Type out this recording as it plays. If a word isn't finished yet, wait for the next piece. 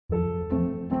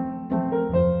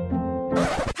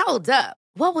Hold up.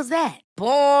 What was that?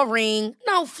 Boring.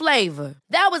 No flavor.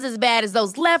 That was as bad as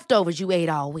those leftovers you ate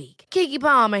all week. Keke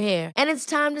Palmer here, and it's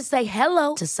time to say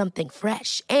hello to something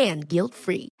fresh and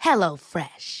guilt-free. Hello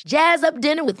Fresh. Jazz up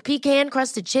dinner with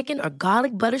pecan-crusted chicken or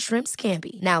garlic butter shrimp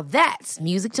scampi. Now that's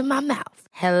music to my mouth.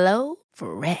 Hello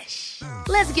Fresh.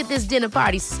 Let's get this dinner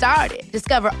party started.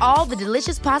 Discover all the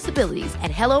delicious possibilities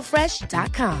at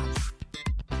hellofresh.com.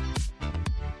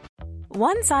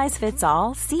 One size fits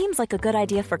all seems like a good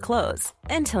idea for clothes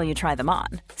until you try them on.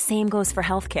 Same goes for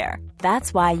healthcare.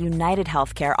 That's why United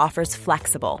Healthcare offers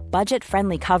flexible,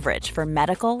 budget-friendly coverage for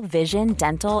medical, vision,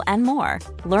 dental, and more.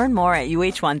 Learn more at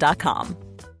uh1.com.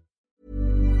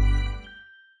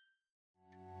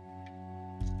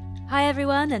 Hi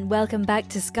everyone, and welcome back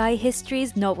to Sky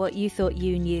History's Not What You Thought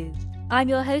You Knew. I'm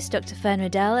your host, Dr. Fern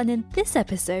Riddell, and in this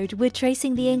episode, we're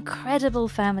tracing the incredible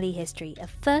family history of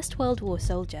First World War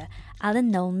soldier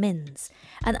Alan Noel Minns,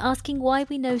 and asking why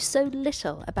we know so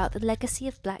little about the legacy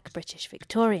of Black British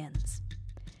Victorians.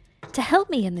 To help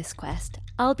me in this quest,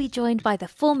 I'll be joined by the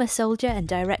former soldier and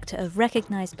director of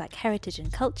Recognised Black Heritage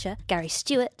and Culture, Gary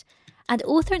Stewart, and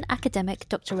author and academic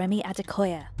Dr. Remi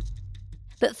Adekoya.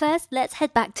 But first, let's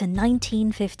head back to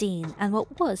 1915 and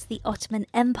what was the Ottoman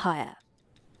Empire.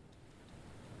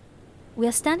 We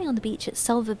are standing on the beach at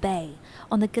Sulva Bay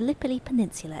on the Gallipoli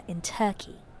Peninsula in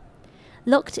Turkey.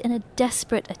 Locked in a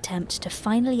desperate attempt to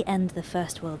finally end the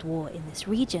First World War in this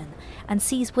region and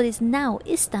seize what is now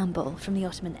Istanbul from the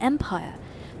Ottoman Empire,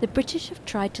 the British have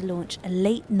tried to launch a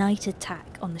late-night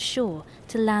attack on the shore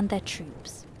to land their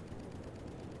troops.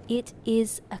 It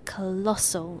is a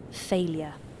colossal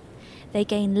failure. They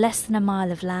gain less than a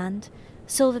mile of land.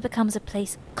 Sulva becomes a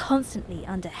place constantly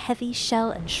under heavy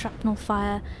shell and shrapnel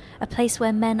fire, a place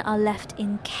where men are left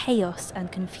in chaos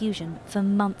and confusion for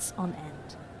months on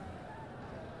end.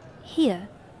 Here,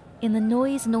 in the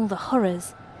noise and all the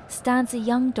horrors, stands a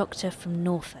young doctor from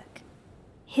Norfolk.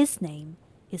 His name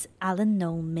is Alan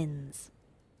Noel Minns.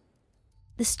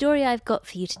 The story I've got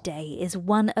for you today is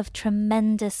one of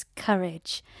tremendous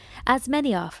courage, as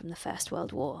many are from the First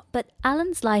World War, but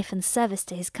Alan's life and service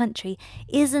to his country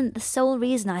isn't the sole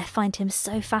reason I find him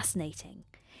so fascinating.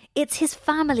 It's his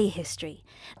family history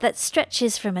that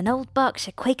stretches from an old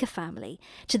Berkshire Quaker family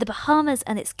to the Bahamas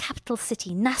and its capital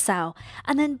city, Nassau,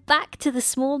 and then back to the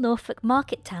small Norfolk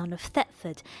market town of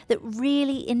Thetford that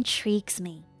really intrigues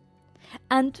me.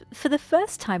 And for the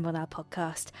first time on our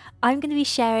podcast, I'm going to be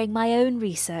sharing my own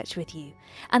research with you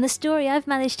and the story I've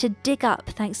managed to dig up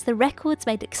thanks to the records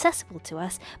made accessible to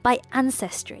us by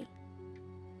Ancestry.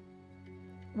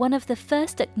 One of the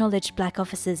first acknowledged black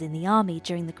officers in the army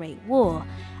during the Great War,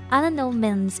 Alan Noel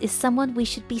Minns is someone we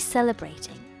should be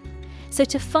celebrating. So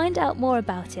to find out more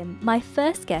about him, my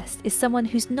first guest is someone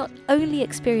who's not only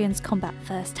experienced combat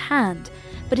firsthand,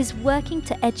 but is working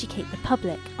to educate the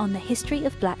public on the history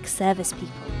of black service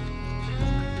people.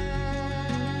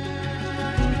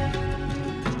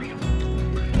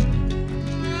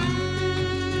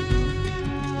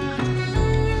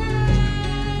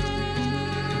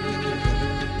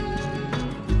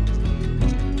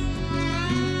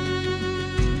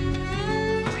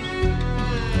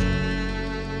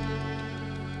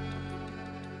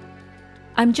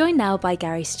 I'm joined now by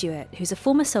Gary Stewart, who's a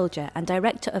former soldier and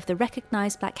director of the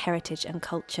Recognised Black Heritage and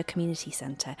Culture Community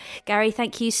Centre. Gary,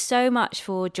 thank you so much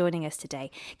for joining us today.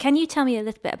 Can you tell me a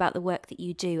little bit about the work that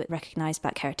you do at Recognised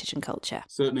Black Heritage and Culture?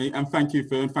 Certainly, and thank you,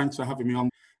 Fern. Thanks for having me on.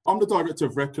 I'm the director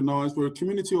of Recognised. We're a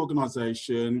community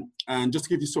organisation, and just to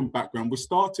give you some background, we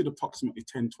started approximately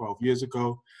 10, 12 years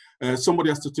ago. Somebody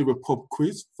has to do a pub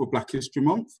quiz for Black History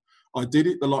Month. I did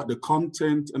it, they liked the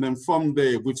content, and then from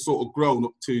there, we've sort of grown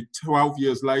up to 12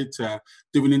 years later,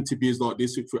 doing interviews like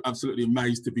this, which we're absolutely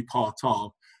amazed to be part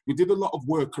of. We did a lot of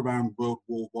work around World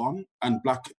War I and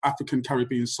Black African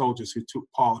Caribbean soldiers who took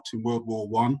part in World War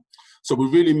I. So we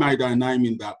really made our name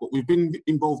in that, but we've been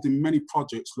involved in many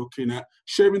projects looking at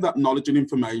sharing that knowledge and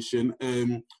information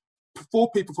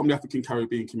for people from the African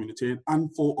Caribbean community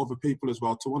and for other people as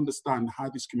well to understand how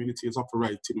this community has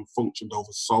operated and functioned over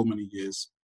so many years.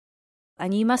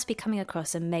 And you must be coming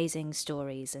across amazing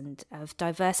stories and of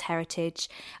diverse heritage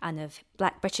and of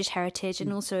Black British heritage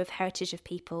and also of heritage of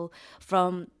people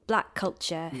from Black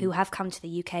culture who have come to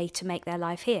the UK to make their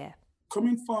life here.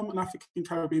 Coming from an African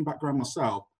Caribbean background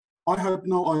myself, I had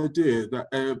no idea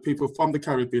that people from the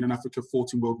Caribbean and Africa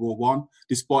fought in World War I,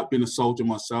 despite being a soldier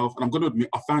myself. And I'm going to admit,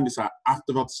 I found this out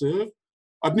after I'd served.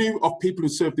 I knew of people who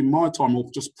served in my time or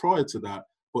just prior to that,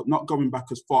 but not going back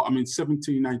as far. I mean,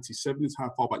 1797 is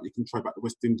how far back you can trace back the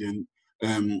West Indian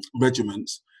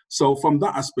regiments. So from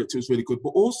that aspect, it was really good.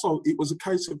 But also, it was a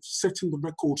case of setting the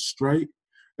record straight.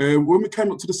 When we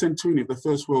came up to the centenary of the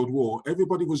First World War,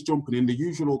 everybody was jumping in, the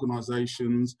usual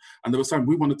organisations, and they were saying,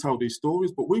 we want to tell these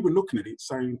stories, but we were looking at it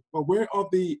saying, well, where are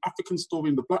the African story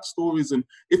and the black stories? And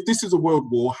if this is a world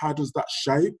war, how does that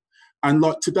shape? And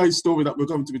like today's story that we're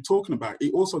going to be talking about,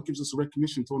 it also gives us a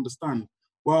recognition to understand,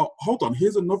 well, hold on,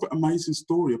 here's another amazing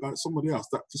story about somebody else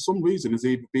that for some reason has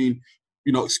either been,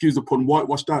 excuse the pun,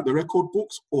 whitewashed out the record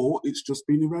books, or it's just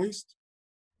been erased.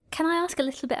 Can I ask a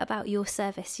little bit about your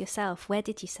service yourself? Where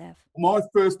did you serve? My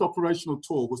first operational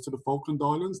tour was to the Falkland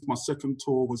Islands. My second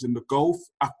tour was in the Gulf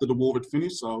after the war had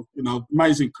finished. So,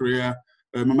 amazing career,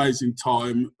 amazing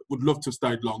time. Would love to have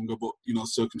stayed longer, but,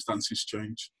 circumstances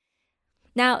change.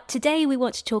 Now, today we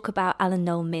want to talk about Alan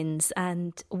Noel Minns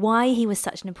and why he was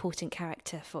such an important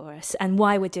character for us and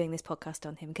why we're doing this podcast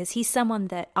on him, because he's someone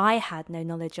that I had no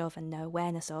knowledge of and no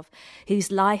awareness of,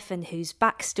 whose life and whose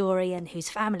backstory and whose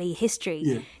family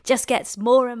history just gets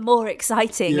more and more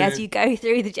exciting as you go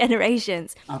through the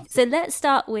generations. Absolutely. So let's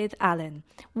start with Alan.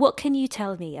 What can you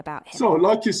tell me about him? So,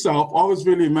 like yourself, I was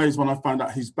really amazed when I found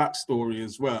out his backstory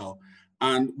as well.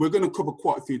 And we're going to cover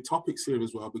quite a few topics here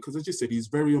as well, because as you said, he's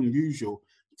very unusual.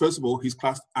 First of all, he's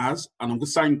classed as, and I'm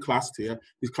just saying classed here,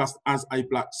 he's classed as a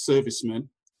black serviceman.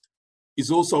 He's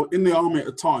also in the army at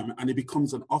the time, and he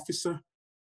becomes an officer.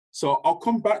 So I'll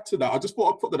come back to that. I just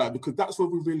thought I'd put that out because that's where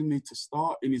we really need to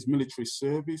start, in his military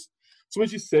service. So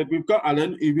as you said, we've got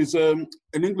Alan. He was an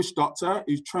English doctor.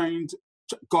 He's trained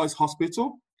at Guy's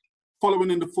Hospital,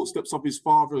 following in the footsteps of his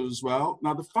father as well.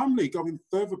 Now, the family, going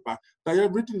further back, they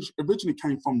originally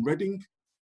came from Reading.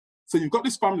 So you've got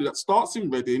this family that starts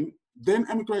in Reading, then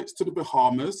emigrates to the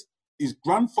Bahamas. His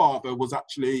grandfather was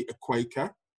actually a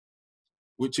Quaker,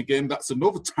 which again, that's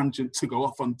another tangent to go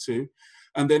off onto.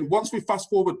 And then once we fast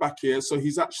forward back here, so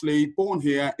he's actually born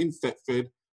here in Thetford,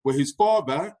 where his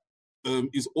father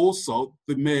is also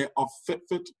the mayor of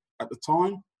Thetford at the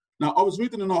time. Now, I was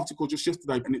reading an article just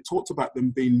yesterday, and it talked about them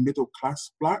being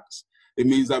middle-class blacks. It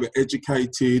means they were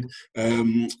educated,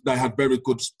 they had very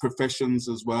good professions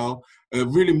as well.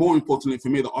 Really, more importantly for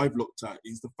me that I've looked at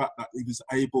is the fact that he was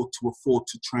able to afford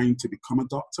to train to become a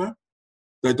doctor.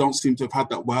 They don't seem to have had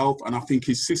that wealth, and I think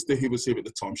his sister, who was here at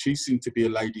the time, she seemed to be a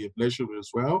lady of leisure as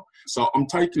well. So I'm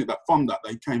taking it that from that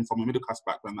they came from a middle-class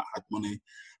background that had money.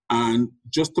 And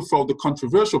just to throw the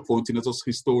controversial point in, as us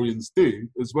historians do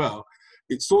as well,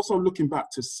 it's also looking back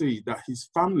to see that his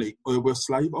family were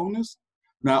slave owners.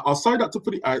 Now, I'll say that to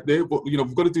put it out there, but,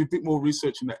 we've got to do a bit more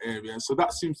research in that area. So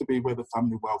that seems to be where the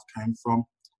family wealth came from.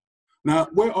 Now,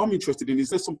 where I'm interested in is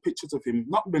there's some pictures of him,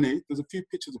 not many, there's a few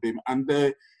pictures of him,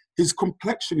 and his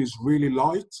complexion is really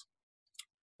light.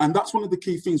 And that's one of the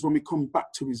key things when we come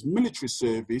back to his military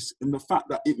service, in the fact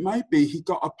that it may be he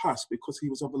got a pass because he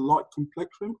was of a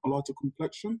lighter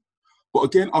complexion. But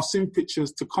again, I've seen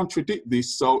pictures to contradict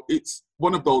this, so it's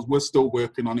one of those, we're still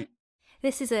working on it.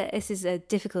 This is a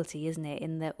difficulty, isn't it,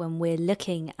 in that when we're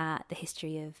looking at the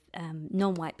history of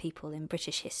non-white people in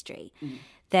British history,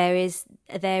 there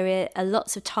are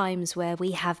lots of times where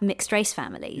we have mixed race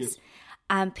families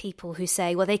and people who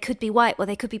say, well, they could be white, or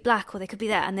they could be black, or they could be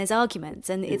that, and there's arguments.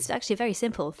 And it's actually a very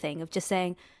simple thing of just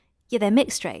saying, yeah, they're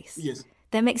mixed race. Yes.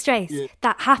 They're mixed race. Yeah.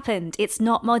 That happened. It's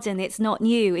not modern. It's not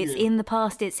new. It's in the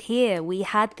past. It's here. We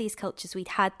had these cultures. We'd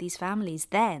had these families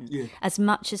then as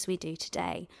much as we do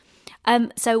today.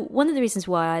 So one of the reasons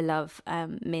why I love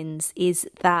Minns is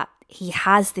that he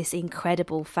has this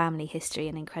incredible family history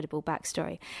and incredible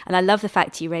backstory. And I love the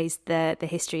fact you raised the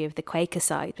history of the Quaker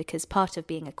side, because part of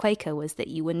being a Quaker was that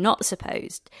you were not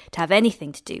supposed to have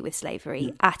anything to do with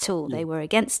slavery at all. They were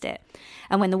against it.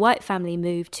 And when the white family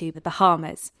moved to the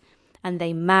Bahamas, and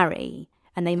they marry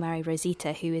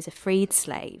Rosita, who is a freed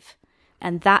slave.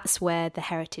 And that's where the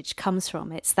heritage comes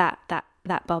from. It's that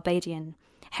Barbadian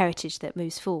heritage that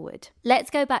moves forward.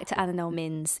 Let's go back to Alan Noel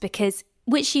Minns, because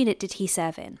which unit did he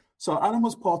serve in? So Alan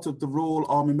was part of the Royal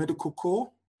Army Medical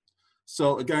Corps.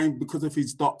 So again, because of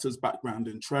his doctor's background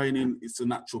and training, it's a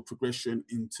natural progression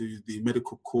into the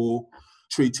medical corps,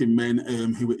 treating men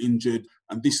who were injured.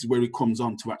 And this is where he comes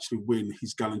on to actually win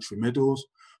his gallantry medals.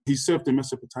 He served in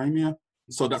Mesopotamia,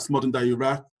 so that's modern-day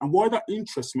Iraq. And why that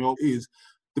interests me is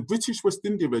the British West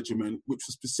India Regiment, which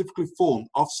was specifically formed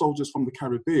of soldiers from the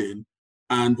Caribbean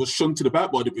and was shunted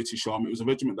about by the British Army. It was a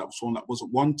regiment that was formed that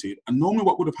wasn't wanted. And normally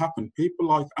what would have happened, people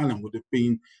like Alan would have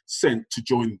been sent to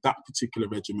join that particular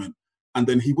regiment. And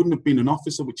then he wouldn't have been an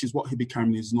officer, which is what he became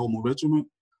in his normal regiment.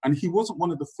 And he wasn't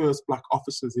one of the first black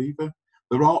officers either.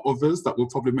 There are others that we'll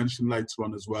probably mention later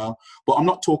on as well. But I'm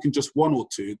not talking just one or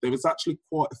two. There was actually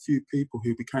quite a few people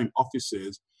who became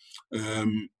officers,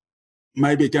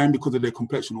 maybe again because of their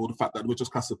complexion or the fact that they were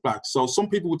just classed as black. So some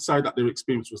people would say that their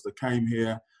experience was they came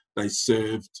here, they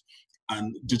served,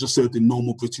 and they just served in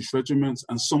normal British regiments,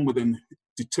 and some were then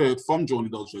deterred from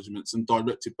joining those regiments and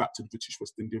directed back to the British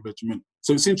West India Regiment.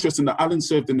 So it's interesting that Alan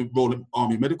served in the Royal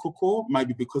Army Medical Corps,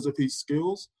 maybe because of his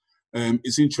skills.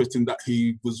 It's interesting that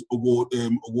he was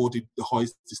awarded the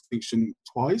highest distinction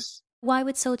twice. Why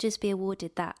would soldiers be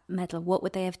awarded that medal? What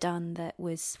would they have done that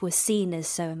was seen as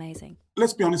so amazing?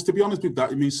 Let's be honest. To be honest with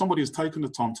that, it means somebody has taken the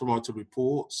time to write a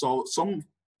report. So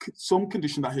some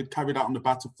condition that he'd carried out on the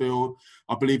battlefield.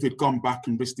 I believe he'd gone back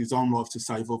and risked his own life to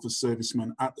save other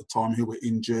servicemen at the time who were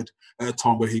injured, at a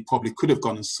time where he probably could have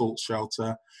gone and sought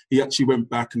shelter. He actually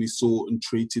went back and he sought and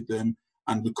treated them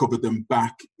and recovered them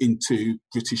back into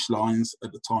British lines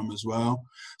at the time as well.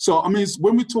 So, I mean,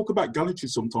 when we talk about gallantry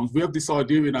sometimes, we have this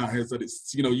idea in our heads that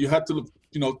it's, you had to,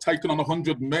 taken on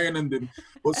 100 men, and then,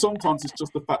 but sometimes it's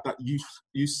just the fact that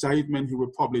you save men who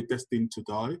were probably destined to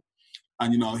die.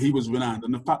 And, he was renowned.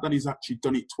 And the fact that he's actually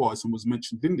done it twice and was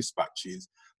mentioned in dispatches,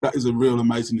 that is a real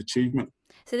amazing achievement.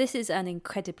 So this is an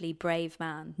incredibly brave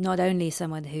man, not only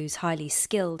someone who's highly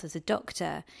skilled as a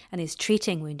doctor and is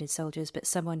treating wounded soldiers, but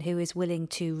someone who is willing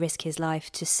to risk his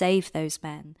life to save those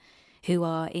men who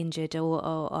are injured or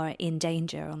are in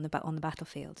danger on the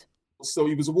battlefield. So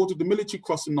he was awarded the Military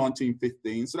Cross in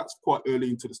 1915, so that's quite early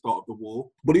into the start of the war.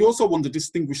 But he also won the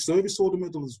Distinguished Service Order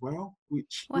Medal as well,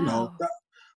 which, wow.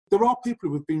 There are people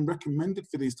who have been recommended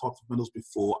for these types of medals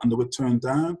before and they were turned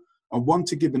down. And one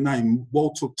to give a name,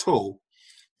 Walter Tull,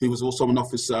 he was also an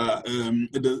officer in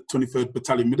the 23rd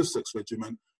Battalion Middlesex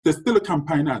Regiment. There's still a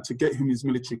campaign out to get him his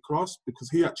military cross because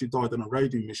he actually died on a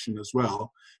raiding mission as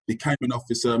well. Became an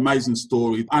officer, amazing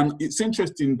story. And it's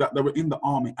interesting that they were in the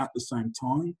army at the same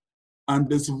time. And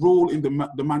there's a rule in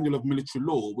the Manual of Military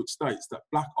Law which states that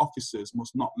black officers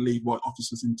must not lead white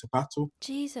officers into battle.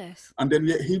 Jesus. And then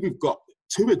yet here we've got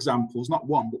two examples, not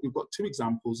one, but we've got two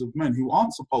examples of men who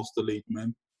aren't supposed to lead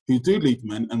men, who do lead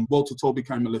men. And Walter Tull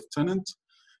became a lieutenant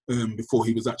before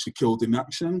he was actually killed in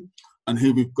action. And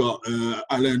here we've got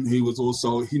Alan, who was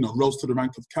also, rose to the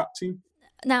rank of captain.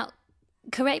 Now,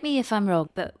 correct me if I'm wrong,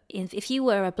 but if you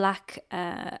were a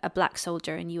black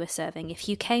soldier and you were serving, if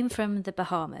you came from the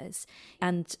Bahamas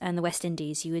and the West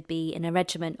Indies, you would be in a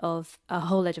regiment of a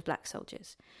whole load of black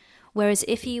soldiers. Whereas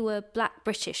if you were black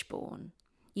British born,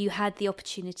 you had the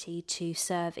opportunity to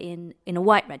serve in a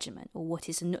white regiment, or what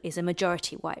is a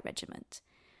majority white regiment.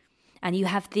 And you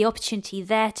have the opportunity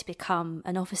there to become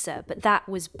an officer, but that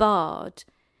was barred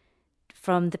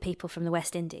from the people from the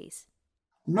West Indies.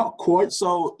 Not quite.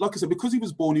 So, like I said, because he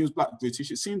was black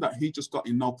British, it seemed that he just got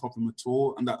in no problem at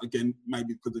all. And that, again,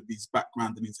 maybe because of his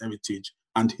background and his heritage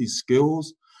and his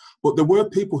skills. But there were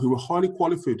people who were highly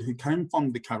qualified who came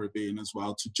from the Caribbean as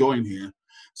well to join here.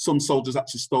 Some soldiers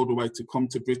actually stowed away to come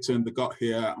to Britain. They got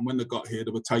here, and when they got here,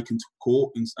 they were taken to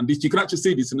court. And this, you can actually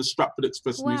see this in the Stratford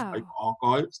Express newspaper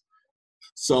archives.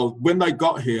 So when they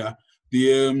got here,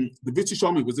 the British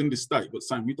Army was in this state, but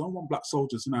saying, we don't want black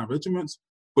soldiers in our regiments.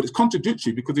 But it's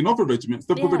contradictory because in other regiments,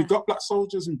 they've already got black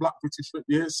soldiers and black British.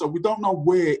 Yeah, so we don't know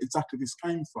where exactly this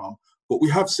came from, but we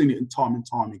have seen it in time and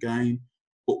time again.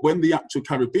 But when the actual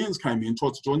Caribbeans came in and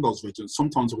tried to join those regiments,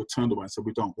 sometimes they were turned away and said,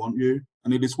 we don't want you.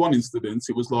 And in this one incident,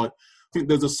 it was like, I think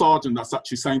there's a sergeant that's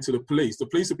actually saying to the police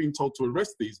have been told to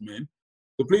arrest these men.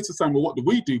 The police are saying, well, what do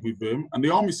we do with them? And the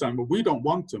army's saying, well, we don't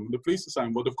want them. And the police are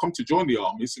saying, well, they've come to join the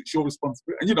army, so it's your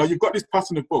responsibility. And, you've got this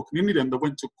pattern of book. And in the end, they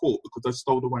went to court because they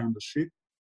stowed away on the ship.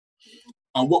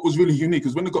 And what was really unique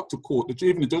is when they got to court,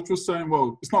 even the judge was saying,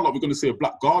 well, it's not like we're going to see a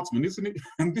black guardsman, isn't it?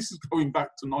 And this is going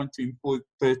back to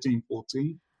 1913,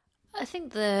 14. I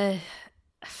think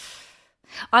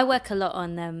I work a lot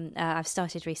on, I've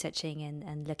started researching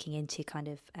and looking into kind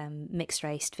of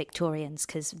mixed-raced Victorians,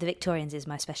 because the Victorians is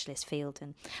my specialist field.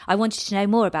 And I wanted to know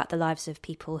more about the lives of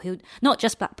people who, not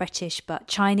just black British, but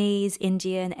Chinese,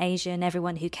 Indian, Asian,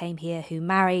 everyone who came here, who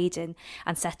married and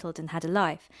settled and had a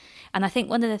life. And I think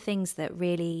one of the things that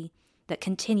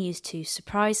continues to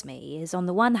surprise me is, on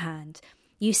the one hand,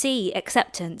 you see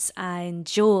acceptance and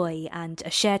joy and a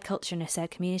shared culture and a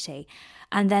shared community.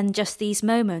 And then just these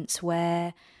moments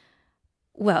where,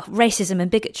 well, racism and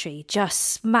bigotry just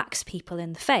smacks people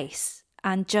in the face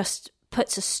and just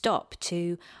puts a stop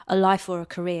to a life or a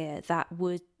career that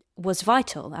was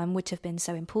vital and would have been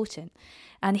so important.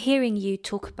 And hearing you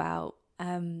talk about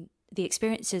the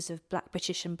experiences of black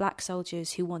British and black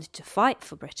soldiers who wanted to fight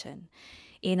for Britain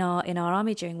in our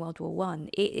army during World War I,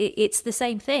 it's the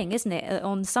same thing, isn't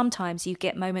it? Sometimes you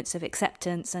get moments of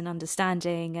acceptance and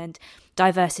understanding and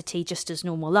diversity just as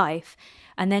normal life,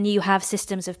 and then you have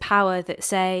systems of power that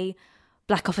say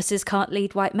black officers can't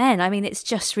lead white men. I mean, it's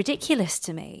just ridiculous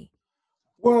to me.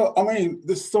 Well, I mean,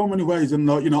 there's so many ways, and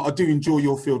I do enjoy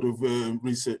your field of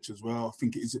research as well. I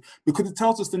think it is because it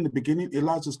tells us in the beginning, it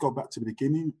allows us to go back to the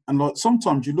beginning, and like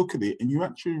sometimes you look at it and you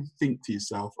actually think to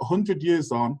yourself, 100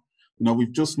 years on,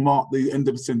 we've just marked the end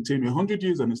of the centenary. 100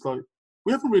 years on, it's like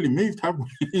we haven't really moved, have we?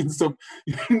 in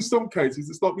some cases,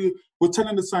 it's like we're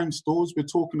telling the same stories. We're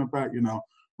talking about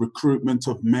recruitment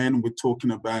of men. We're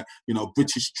talking about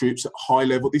British troops at high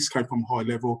level. This came from high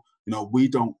level. We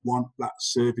don't want black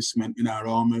servicemen in our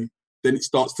army. Then it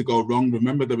starts to go wrong.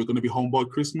 Remember, they were going to be home by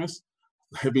Christmas,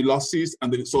 heavy losses,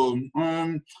 and then it's all,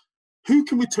 who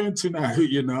can we turn to now?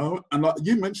 And like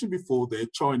you mentioned before, the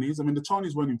Chinese. I mean, the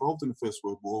Chinese weren't involved in the First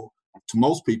World War, to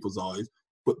most people's eyes,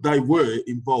 but they were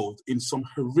involved in some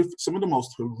of the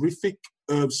most horrific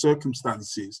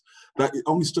circumstances that it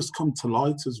only just come to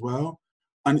light as well.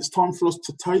 And it's time for us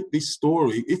to take this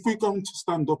story, if we're going to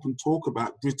stand up and talk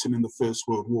about Britain in the First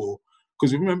World War,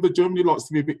 because remember, Germany likes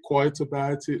to be a bit quiet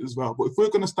about it as well. But if we're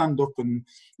going to stand up and,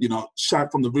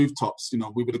 shout from the rooftops,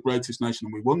 we were the greatest nation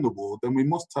and we won the war, then we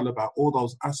must tell about all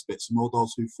those aspects and all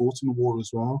those who fought in the war as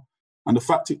well. And the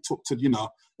fact it took to,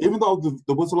 even though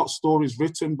there was a lot of stories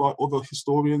written by other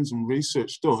historians and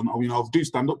research done, I do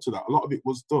stand up to that. A lot of it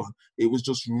was done. It was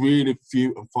just really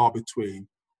few and far between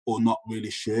or not really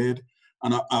shared.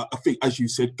 And I think, as you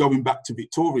said, going back to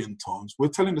Victorian times,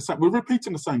 we're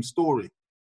repeating the same story,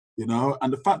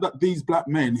 and the fact that these black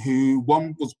men who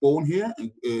one was born here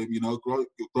and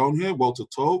grown here, Walter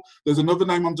Tull. There's another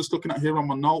name I'm just looking at here on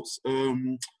my notes,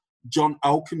 John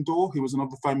Alkindore, who was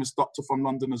another famous doctor from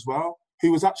London as well,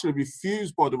 who was actually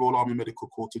refused by the Royal Army Medical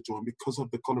Corps to join because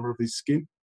of the colour of his skin.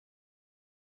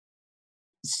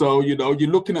 So, you're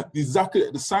looking at exactly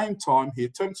at the same time, he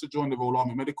attempts to join the Royal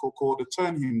Army Medical Corps, they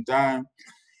turn him down.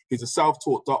 He's a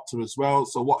self-taught doctor as well.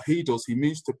 So what he does, he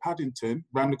moves to Paddington,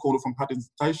 round the corner from Paddington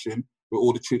Station, where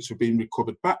all the troops were being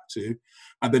recovered back to.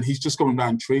 And then he's just going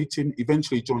around treating.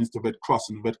 Eventually joins the Red Cross,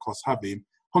 and the Red Cross have him.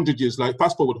 100 years later,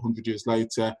 fast forward 100 years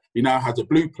later, he now has a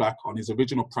blue plaque on his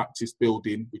original practice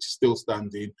building, which is still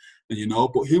standing. And,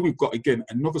 but here we've got, again,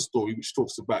 another story which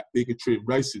talks about bigotry and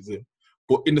racism.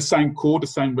 But in the same corps, the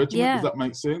same regiment, Does that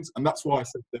make sense? And that's why I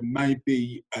said it may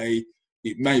be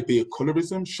a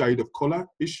colorism, shade of colour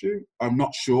issue. I'm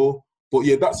not sure. But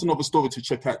yeah, that's another story to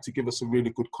check out to give us a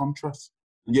really good contrast.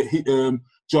 And yet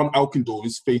John Alkindore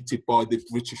is feted by the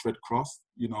British Red Cross.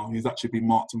 He's actually been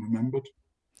marked and remembered.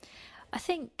 I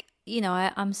think,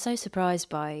 I'm so surprised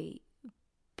by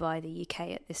the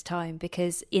UK at this time,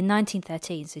 because in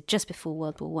 1913, so just before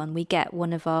World War I, we get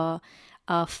one of our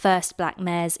first black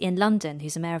mayors in London,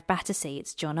 who's a mayor of Battersea.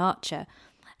 It's John Archer.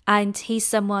 And he's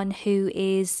someone who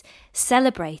is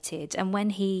celebrated. And when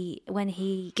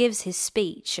he gives his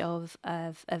speech of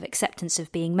acceptance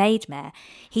of being made mayor,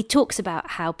 he talks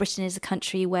about how Britain is a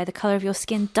country where the colour of your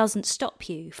skin doesn't stop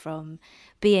you from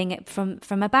being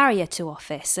from a barrier to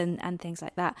office and things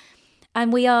like that.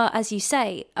 And we are, as you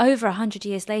say, over 100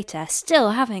 years later, still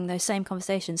having those same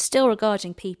conversations, still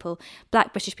regarding people,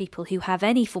 black British people who have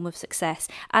any form of success,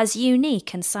 as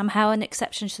unique and somehow an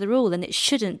exception to the rule. And it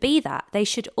shouldn't be that. They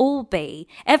should all be,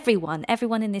 everyone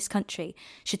in this country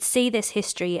should see this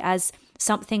history as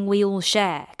something we all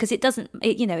share. Because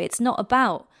it's not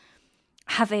about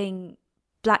having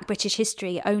black British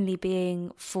history only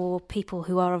being for people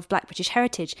who are of black British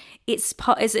heritage. It's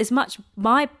as much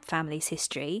my family's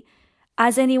history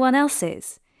as anyone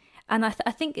else's. And I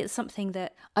think it's something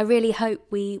that I really hope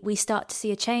we start to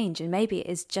see a change. And maybe it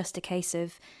is just a case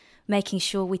of making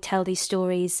sure we tell these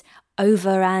stories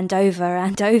over and over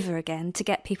and over again to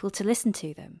get people to listen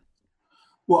to them.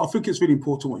 Well, I think it's really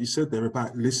important what you said there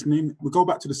about listening. We go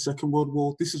back to the Second World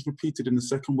War. This is repeated in the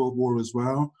Second World War as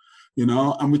well,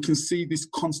 and we can see this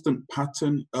constant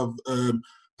pattern of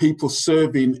people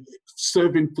serving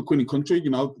for Queen and Country.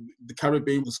 The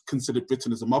Caribbean was considered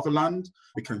Britain as a motherland,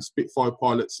 became Spitfire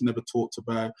pilots, never talked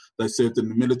about. They served in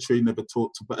the military, never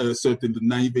talked about, served in the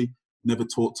Navy, never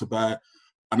talked about.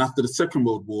 And after the Second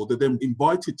World War, they're then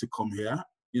invited to come here,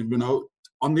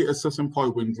 on the SS Empire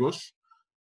Windrush.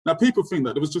 Now, people think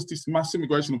that there was just this mass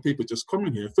immigration of people just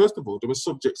coming here. First of all, they were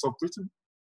subjects of Britain.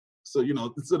 So,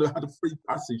 they sort of had a free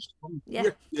passage. Yeah.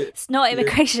 It's not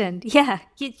immigration. Yeah.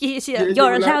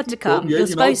 You're allowed to come. You're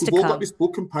supposed to come. We've all got this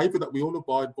book and paper that we all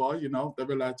abide by,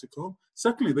 they're allowed to come.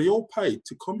 Secondly, they all paid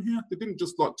to come here. They didn't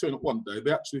just turn up one day.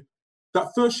 They actually, that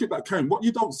first ship that came, what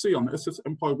you don't see on the SS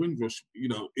Empire Windrush,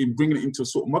 in bringing it into a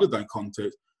sort of modern day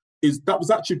context, is that was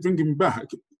actually bringing back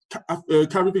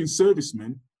Caribbean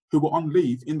servicemen who were on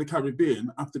leave in the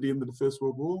Caribbean after the end of the First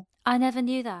World War. I never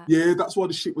knew that. Yeah, that's why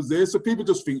the ship was there. So people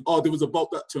just think, there was a boat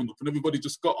that turned up and everybody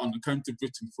just got on and came to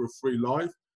Britain for a free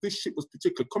life. this ship was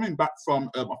particularly coming back from,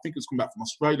 I think it was coming back from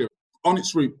Australia, on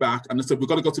its route back, and they said, we've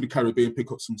got to go to the Caribbean,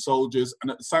 pick up some soldiers. And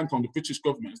at the same time, the British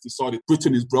government has decided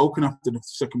Britain is broken after the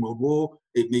Second World War.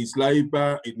 It needs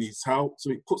labour, it needs help. So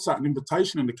it puts out an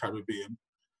invitation in the Caribbean,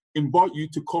 invite you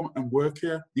to come and work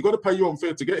here. You've got to pay your own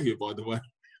fare to get here, by the way,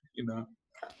 you know.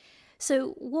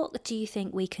 So what do you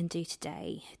think we can do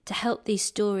today to help these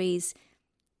stories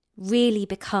really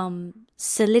become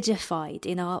solidified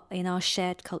in our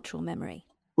shared cultural memory?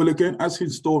 Well, again, as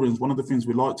historians, one of the things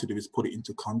we like to do is put it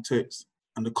into context.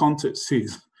 And the context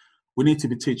is we need to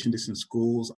be teaching this in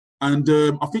schools. And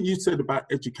I think you said about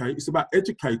educate. It's about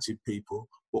educating people,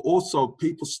 but also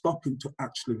people stopping to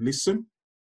actually listen,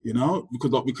 you know,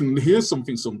 because like, we can hear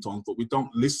something sometimes, but we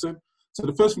don't listen. So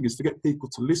the first thing is to get people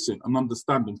to listen and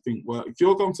understand and think, well, if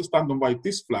you're going to stand and wave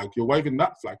this flag, you're waving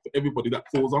that flag for everybody that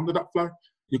falls under that flag.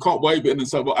 You can't wave it and then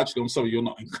say, well, actually, I'm sorry, you're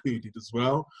not included as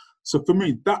well. So for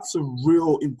me, that's a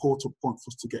real important point for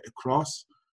us to get across.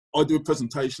 I do a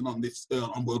presentation on this,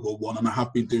 on World War I, and I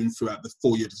have been doing throughout the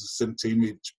 4 years of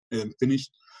 17 we've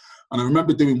finished. And I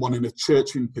remember doing one in a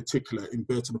church in particular in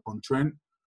Burton-upon-Trent.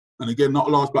 And again, not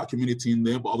a large black community in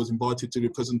there, but I was invited to do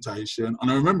a presentation.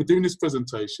 And I remember doing this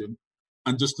presentation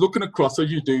and just looking across,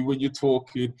 as you do when you're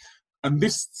talking, and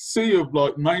this sea of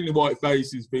like mainly white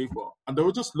faces, people, and they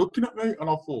were just looking at me, and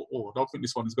I thought, oh, I don't think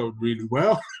this one is going really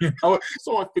well. You know?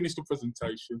 So I finished the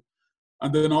presentation,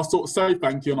 and then I sort of say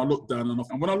thank you, and I look down,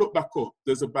 and when I look back up,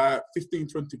 there's about 15,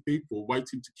 20 people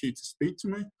waiting to queue to speak to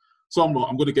me. So I'm like,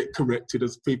 I'm going to get corrected,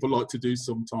 as people like to do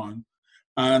sometimes.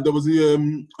 And there was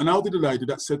an elderly lady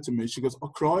that said to me, she goes, I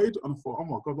cried. And I thought, oh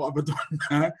my God, what have I done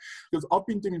now? Because I've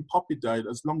been doing Poppy Day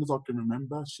as long as I can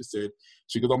remember, she said.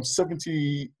 She goes, I'm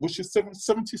 70, was she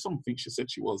 70 something, she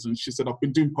said she was. And she said, I've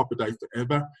been doing Poppy Day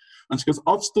forever. And she goes,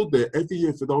 I've stood there every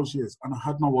year for those years, and I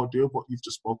had no idea what you've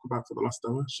just spoke about for the last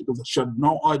hour. She goes, she had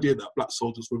no idea that black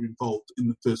soldiers were involved in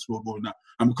the First World War in that.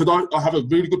 And because I have a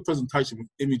really good presentation with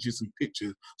images and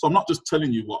pictures, so I'm not just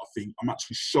telling you what I think, I'm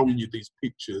actually showing you these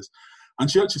pictures. And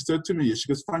she actually said to me, she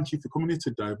goes, thank you for coming here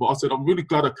today. But I said, I'm really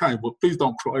glad I came, but please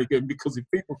don't cry again, because if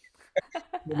people,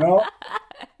 you know.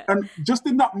 And just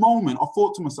in that moment, I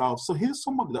thought to myself, so here's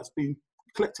somebody that's been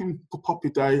collecting for Poppy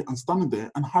Day and standing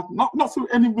there and had not through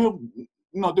any real,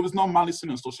 there was no malice in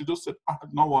it. So she just said, I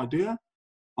had no idea.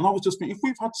 And I was just thinking, if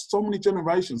we've had so many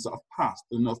generations that have passed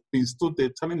and have been stood there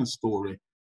telling a story,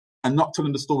 and not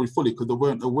telling the story fully because they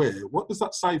weren't aware, what does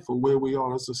that say for where we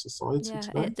are as a society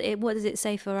today? What does it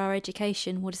say for our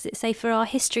education? What does it say for our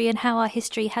history and how our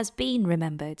history has been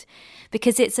remembered?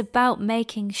 Because it's about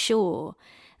making sure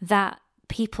that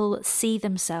people see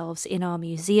themselves in our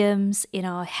museums, in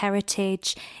our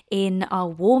heritage, in our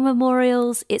war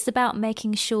memorials. It's about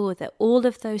making sure that all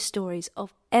of those stories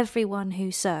of everyone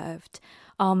who served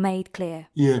are made clear.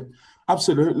 Yeah.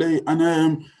 Absolutely.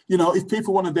 And, if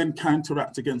people want to then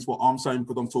counteract against what I'm saying,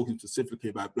 because I'm talking specifically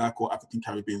about black or African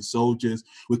Caribbean soldiers,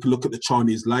 we can look at the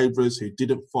Chinese labourers who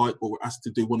didn't fight but were asked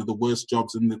to do one of the worst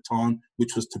jobs in the time,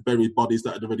 which was to bury bodies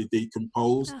that had already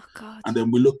decomposed. Oh, God. And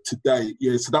then we look today,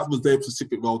 so that was their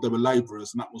specific role. They were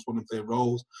labourers, and that was one of their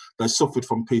roles. They suffered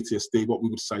from PTSD, what we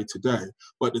would say today.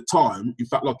 But at the time, in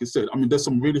fact, like I said, there's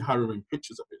some really harrowing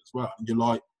pictures of it as well. And you're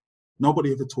like,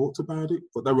 nobody ever talked about it,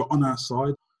 but they were on our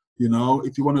side.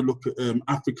 If you want to look at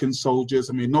African soldiers,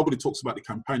 nobody talks about the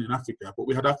campaign in Africa, but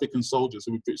we had African soldiers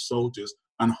who were British soldiers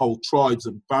and whole tribes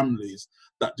and families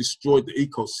that destroyed the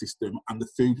ecosystem and the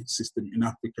food system in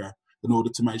Africa in order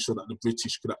to make sure that the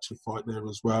British could actually fight there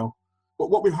as well.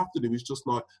 But what we have to do is just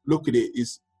look at it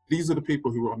is these are the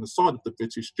people who were on the side of the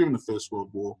British during the First World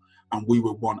War, and we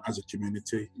were one as a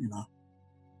community,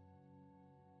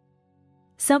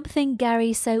 Something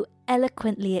Gary so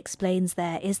eloquently explains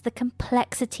there is the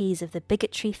complexities of the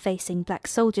bigotry facing black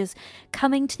soldiers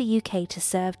coming to the UK to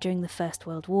serve during the First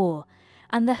World War,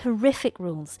 and the horrific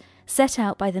rules set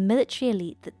out by the military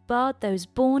elite that barred those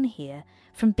born here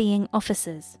from being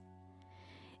officers.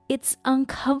 It's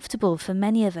uncomfortable for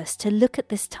many of us to look at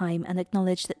this time and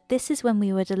acknowledge that this is when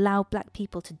we would allow black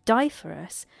people to die for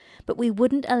us, but we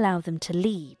wouldn't allow them to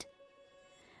lead.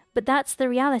 But that's the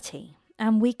reality,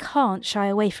 and we can't shy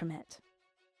away from it.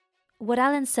 What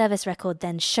Alan's service record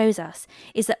then shows us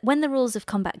is that when the rules of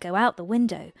combat go out the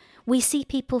window, we see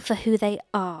people for who they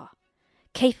are,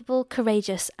 capable,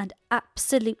 courageous, and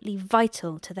absolutely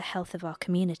vital to the health of our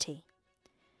community.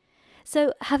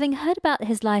 So, having heard about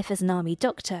his life as an army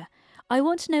doctor, I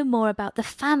want to know more about the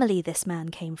family this man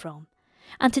came from.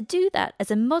 And to do that as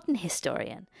a modern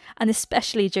historian, and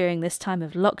especially during this time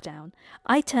of lockdown,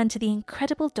 I turn to the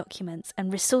incredible documents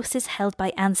and resources held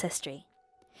by Ancestry.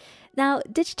 Now,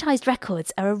 digitised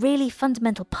records are a really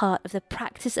fundamental part of the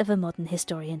practice of a modern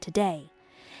historian today.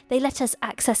 They let us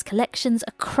access collections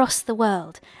across the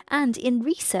world and, in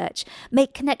research,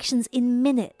 make connections in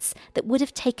minutes that would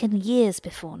have taken years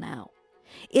before now.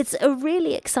 It's a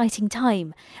really exciting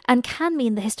time and can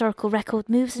mean the historical record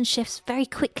moves and shifts very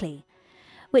quickly,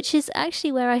 which is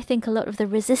actually where I think a lot of the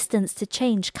resistance to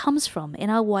change comes from in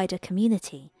our wider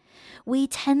community. We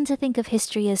tend to think of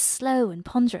history as slow and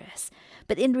ponderous,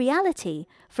 but in reality,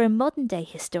 for a modern-day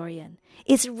historian,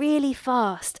 it's really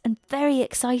fast and very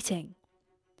exciting.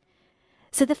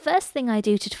 So the first thing I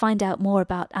do to find out more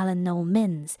about Alan Noel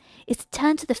Minns is to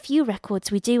turn to the few records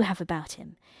we do have about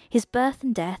him, his birth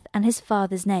and death and his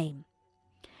father's name.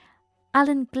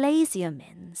 Alan Glazier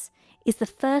Minns is the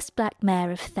first black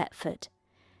mayor of Thetford,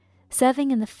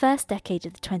 serving in the first decade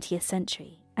of the 20th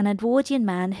century, an Edwardian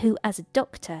man who, as a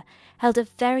doctor, held a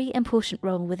very important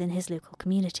role within his local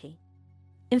community.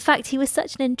 In fact, he was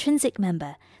such an intrinsic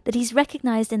member that he's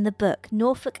recognised in the book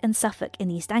Norfolk and Suffolk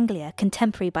in East Anglia,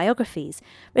 Contemporary Biographies,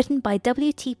 written by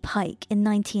W.T. Pike in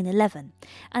 1911,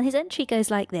 and his entry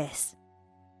goes like this.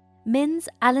 Minns,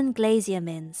 Alan Glazier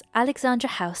Minns, Alexandra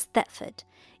House, Thetford,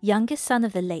 youngest son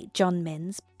of the late John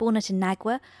Minns, born at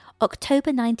Inagua,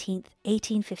 October 19,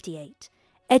 1858.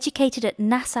 Educated at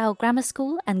Nassau Grammar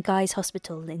School and Guy's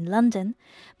Hospital in London,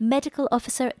 medical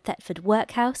officer at Thetford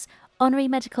Workhouse, honorary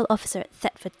medical officer at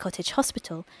Thetford Cottage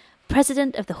Hospital,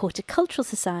 president of the Horticultural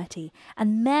Society,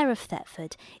 and mayor of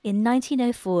Thetford in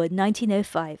 1904,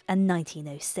 1905 and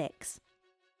 1906.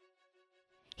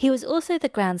 He was also the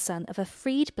grandson of a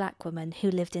freed black woman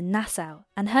who lived in Nassau,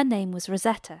 and her name was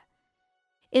Rosetta.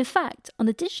 In fact, on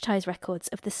the digitised records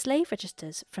of the slave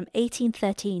registers from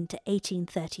 1813 to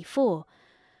 1834,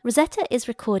 Rosetta is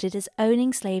recorded as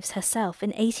owning slaves herself in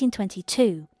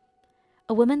 1822.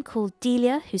 A woman called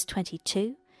Delia, who's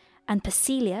 22, and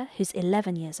Pacielia, who's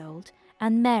 11 years old,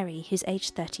 and Mary, who's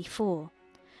aged 34.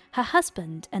 Her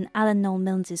husband and Alan Noel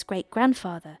Minns'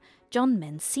 great-grandfather, John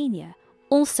Minns Sr.,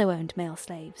 also owned male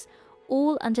slaves,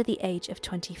 all under the age of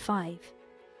 25.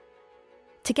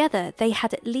 Together, they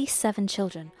had at least 7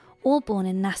 children, all born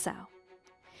in Nassau.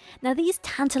 Now, these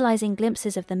tantalising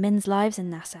glimpses of the Minns' lives in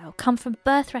Nassau come from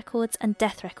birth records and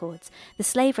death records, the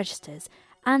slave registers,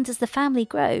 and as the family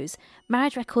grows,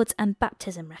 marriage records and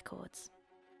baptism records.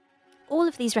 All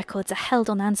of these records are held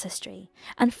on Ancestry,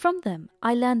 and from them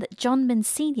I learned that John Minns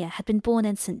Sr. had been born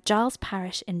in St Giles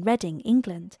Parish in Reading,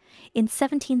 England, in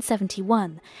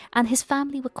 1771, and his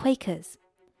family were Quakers.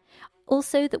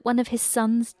 Also that one of his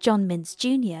sons, John Minns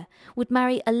Jr., would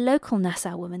marry a local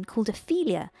Nassau woman called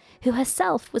Ophelia, who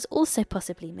herself was also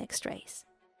possibly mixed race.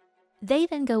 They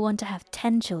then go on to have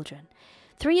 10 children,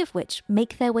 3 of which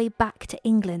make their way back to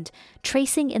England,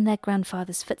 tracing in their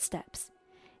grandfather's footsteps.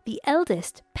 The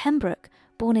eldest, Pembroke,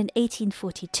 born in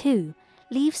 1842,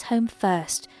 leaves home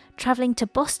first, travelling to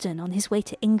Boston on his way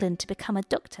to England to become a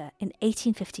doctor in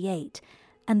 1858,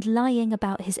 and lying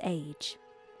about his age.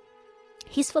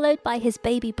 He's followed by his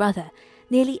baby brother,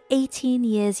 nearly 18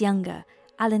 years younger,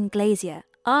 Alan Glazier,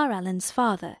 our Alan's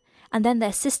father, and then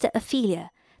their sister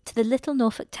Ophelia, to the little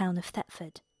Norfolk town of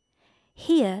Thetford.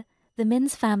 Here, the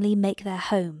Minns family make their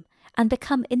home and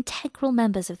become integral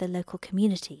members of the local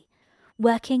community,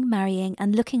 working, marrying,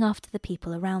 and looking after the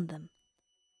people around them.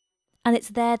 And it's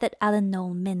there that Alan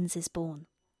Noel Minns is born.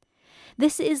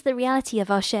 This is the reality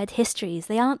of our shared histories.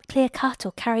 They aren't clear-cut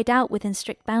or carried out within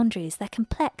strict boundaries. They're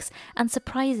complex and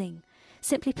surprising.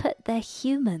 Simply put, they're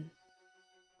human.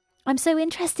 I'm so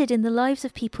interested in the lives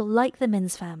of people like the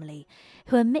Minns family,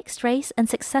 who are mixed race and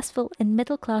successful in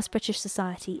middle-class British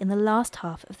society in the last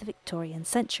half of the Victorian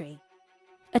century,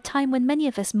 a time when many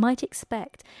of us might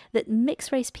expect that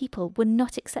mixed-race people were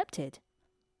not accepted.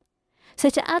 So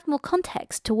to add more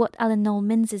context to what Alan Noel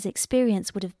Minns'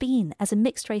 experience would have been as a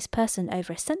mixed-race person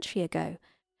over a century ago,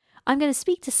 I'm going to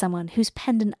speak to someone who's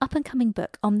penned an up-and-coming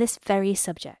book on this very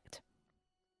subject.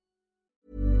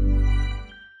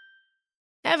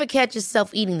 Ever catch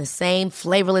yourself eating the same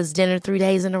flavorless dinner 3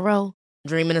 days in a row?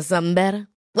 Dreaming of something better?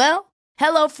 Well,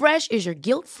 HelloFresh is your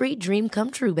guilt-free dream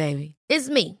come true, baby. It's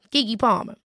me, Keke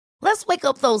Palmer. Let's wake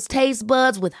up those taste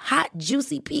buds with hot,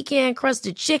 juicy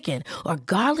pecan-crusted chicken or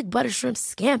garlic butter shrimp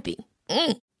scampi.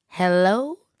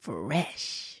 Hello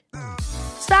Fresh.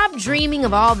 Stop dreaming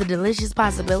of all the delicious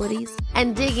possibilities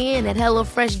and dig in at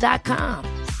HelloFresh.com.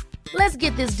 Let's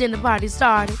get this dinner party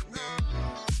started.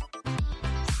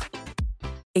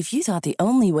 If you thought the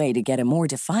only way to get a more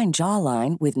defined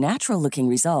jawline with natural-looking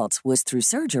results was through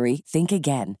surgery, think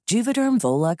again. Juvederm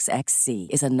Volux XC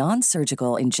is a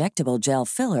non-surgical injectable gel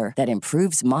filler that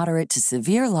improves moderate to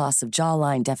severe loss of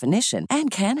jawline definition and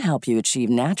can help you achieve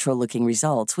natural-looking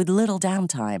results with little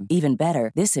downtime. Even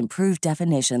better, this improved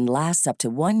definition lasts up to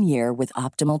 1 year with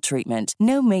optimal treatment.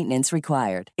 No maintenance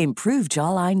required. Improve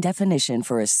jawline definition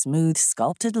for a smooth,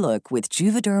 sculpted look with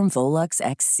Juvederm Volux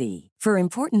XC. For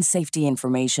important safety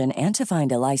information and to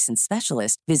find a licensed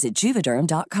specialist, visit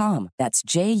Juvederm.com. That's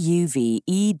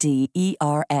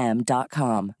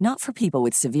Juvederm.com. Not for people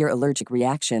with severe allergic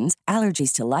reactions,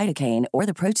 allergies to lidocaine, or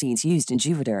the proteins used in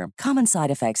Juvederm. Common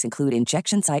side effects include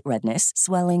injection site redness,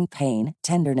 swelling, pain,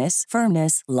 tenderness,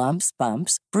 firmness, lumps,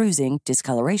 bumps, bruising,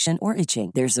 discoloration, or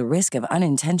itching. There's a risk of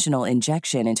unintentional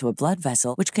injection into a blood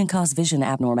vessel, which can cause vision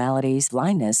abnormalities,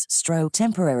 blindness, stroke,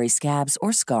 temporary scabs,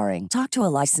 or scarring. Talk to a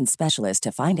licensed specialist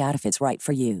to find out if it's right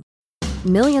for you.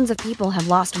 Millions of people have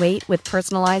lost weight with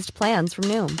personalized plans from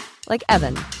Noom. Like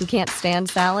Evan, who can't stand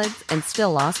salads and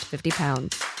still lost 50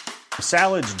 pounds.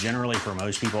 Salads generally for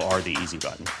most people are the easy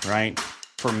button, right?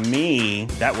 For me,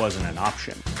 that wasn't an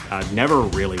option. I never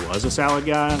really was a salad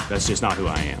guy. That's just not who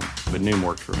I am. But Noom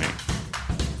worked for me.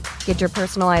 Get your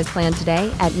personalized plan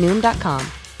today at Noom.com.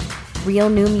 Real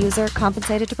Noom user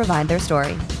compensated to provide their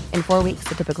story. In 4 weeks,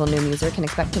 the typical Noom user can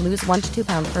expect to lose 1 to 2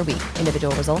 pounds per week.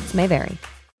 Individual results may vary.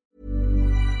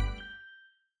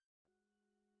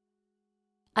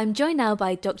 I'm joined now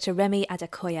by Dr. Remi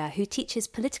Adekoya, who teaches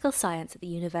political science at the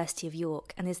University of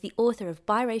York and is the author of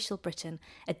Biracial Britain,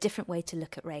 A Different Way to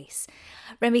Look at Race.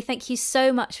 Remi, thank you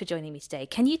so much for joining me today.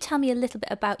 Can you tell me a little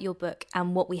bit about your book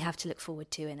and what we have to look forward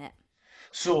to in it?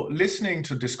 So listening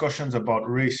to discussions about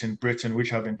race in Britain, which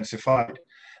have intensified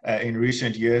in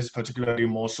recent years, particularly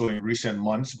more so in recent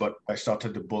months, but I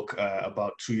started the book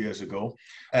about 2 years ago.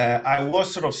 I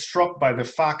was sort of struck by the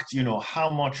fact,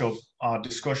 how much of our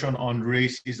discussion on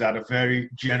race is at a very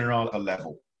general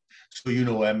level. So,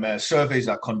 surveys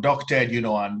are conducted,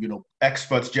 and,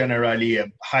 experts generally,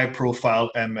 high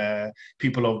profile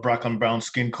people of black and brown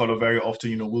skin color very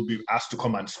often, will be asked to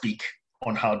come and speak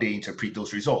on how they interpret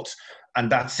those results. And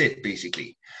that's it,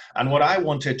 basically. And what I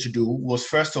wanted to do was,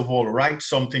 first of all, write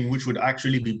something which would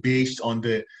actually be based on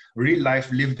the real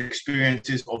life lived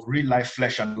experiences of real life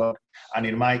flesh and blood. And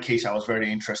in my case, I was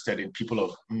very interested in people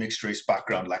of mixed race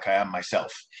background, like I am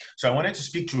myself. So I wanted to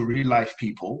speak to real life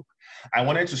people. I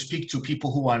wanted to speak to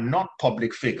people who are not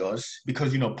public figures,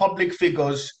 because, public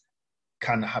figures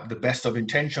can have the best of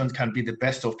intentions, can be the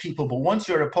best of people. But once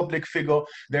you're a public figure,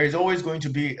 there is always going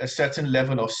to be a certain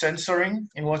level of censoring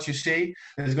in what you say.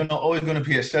 There's always going to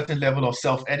be a certain level of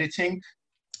self-editing.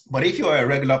 But if you're a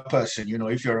regular person,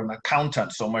 if you're an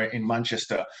accountant somewhere in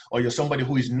Manchester, or you're somebody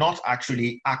who is not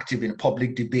actually active in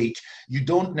public debate, you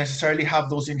don't necessarily have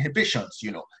those inhibitions.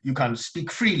 You can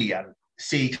speak freely and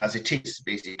say it as it is,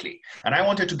 basically. And I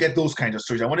wanted to get those kinds of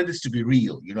stories. I wanted this to be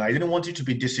real. I didn't want it to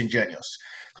be disingenuous.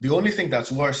 The only thing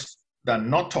that's worse than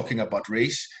not talking about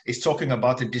race is talking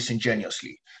about it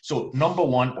disingenuously. So number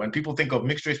one, when people think of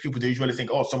mixed race people, they usually think,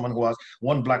 someone who has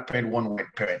one black parent, one white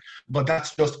parent. But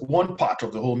that's just one part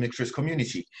of the whole mixed race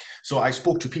community. So I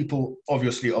spoke to people,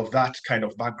 obviously, of that kind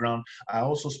of background. I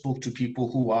also spoke to people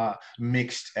who are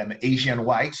mixed Asian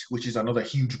white, which is another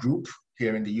huge group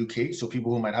here in the UK. So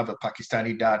people who might have a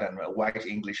Pakistani dad and a white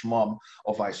English mom,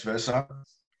 or vice versa.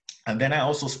 And then I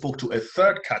also spoke to a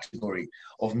third category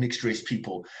of mixed race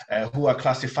people who are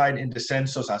classified in the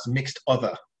census as mixed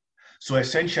other. So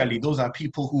essentially, those are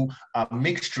people who are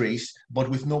mixed race, but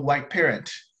with no white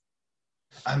parent.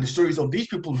 And the stories of these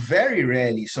people very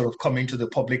rarely sort of come into the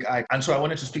public eye. And so I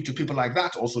wanted to speak to people like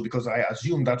that also, because I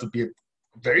assumed that would be a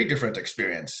very different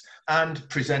experience, and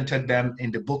presented them in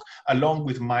the book along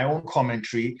with my own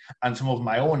commentary and some of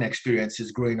my own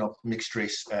experiences growing up mixed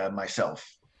race myself.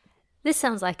 This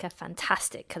sounds like a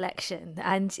fantastic collection,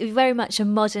 and you're very much a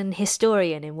modern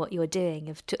historian in what you're doing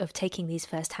of taking these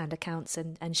first-hand accounts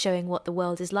and showing what the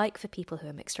world is like for people who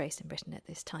are mixed race in Britain at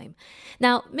this time.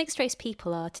 Now, mixed race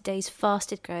people are today's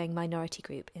fastest growing minority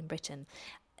group in Britain.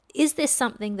 Is this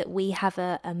something that we have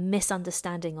a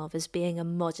misunderstanding of as being a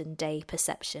modern day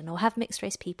perception, or have mixed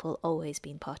race people always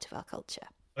been part of our culture?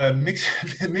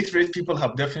 Mixed race people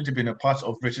have definitely been a part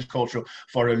of British culture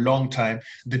for a long time.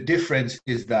 The difference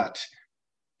is that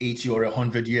 80 or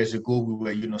 100 years ago, we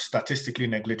were, statistically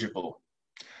negligible.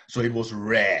 So it was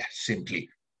rare, simply.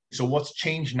 So what's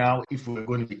changed now, if we're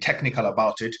going to be technical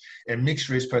about it, a mixed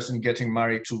race person getting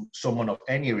married to someone of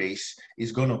any race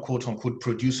is going to, quote unquote,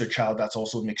 produce a child that's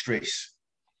also mixed race.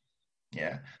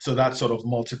 Yeah, so that sort of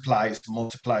multiplies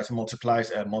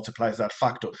that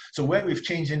factor. So where we've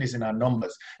changed in is in our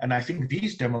numbers. And I think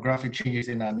these demographic changes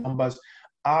in our numbers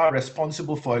are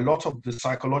responsible for a lot of the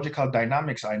psychological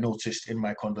dynamics I noticed in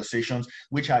my conversations,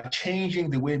 which are changing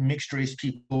the way mixed race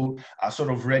people are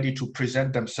sort of ready to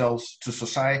present themselves to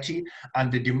society and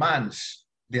the demands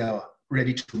they are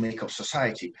ready to make of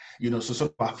society. So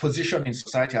sort of our position in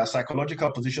society, our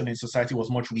psychological position in society was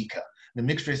much weaker. The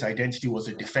mixed race identity was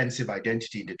a defensive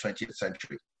identity in the 20th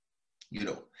century.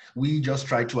 We just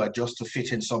tried to adjust to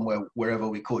fit in somewhere wherever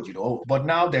we could, But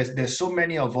now there's so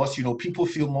many of us, people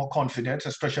feel more confident,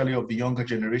 especially of the younger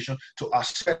generation, to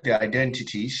assert their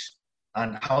identities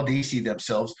and how they see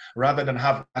themselves, rather than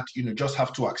just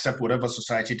have to accept whatever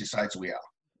society decides we are.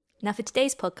 Now, for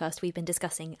today's podcast, we've been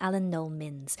discussing Alan Noel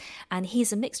Minns, and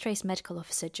he's a mixed-race medical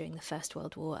officer during the First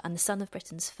World War and the son of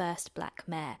Britain's first black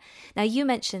mayor. Now, you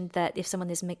mentioned that if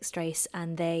someone is mixed-race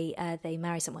and they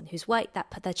marry someone who's white, that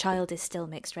their child is still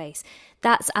mixed-race.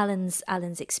 That's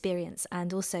Alan's experience,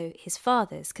 and also his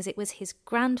father's, because it was his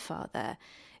grandfather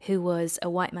who was a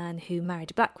white man who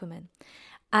married a black woman.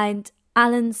 And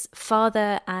Alan's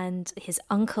father and his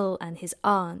uncle and his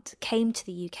aunt came to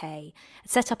the UK,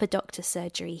 set up a doctor's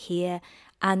surgery here,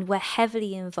 and were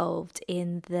heavily involved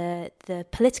in the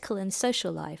political and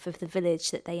social life of the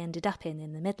village that they ended up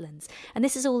in the Midlands. And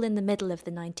this is all in the middle of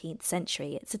the 19th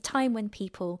century. It's a time when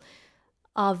people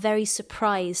are very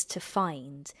surprised to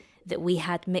find that we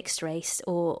had mixed race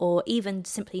or even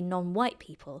simply non-white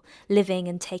people living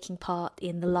and taking part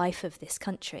in the life of this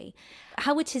country.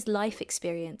 How would his life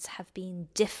experience have been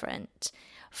different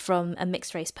from a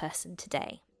mixed race person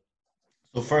today?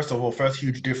 So first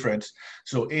huge difference.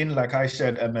 So like I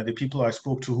said, the people I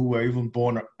spoke to who were even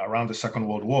born around the Second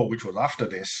World War, which was after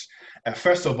this,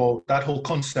 first of all, that whole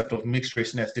concept of mixed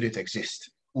raceness didn't exist.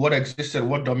 What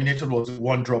dominated was the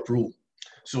one-drop rule.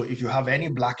 So if you have any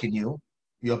black in you,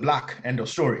 you're black, end of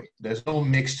story. There's no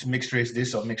mixed race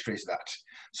this or mixed race that.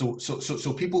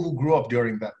 So people who grew up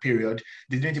during that period,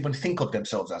 they didn't even think of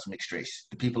themselves as mixed race,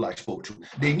 the people I spoke to.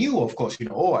 They knew, of course,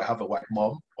 I have a white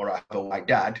mom or I have a white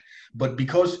dad, but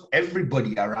because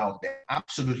everybody around them,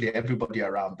 absolutely everybody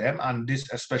around them, and this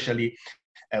especially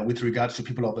with regards to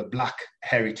people of a black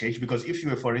heritage, because if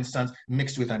you were, for instance,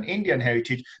 mixed with an Indian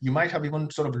heritage, you might have even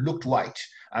sort of looked white,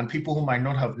 and people who might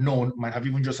not have known might have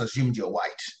even just assumed you're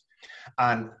white.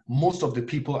 And most of the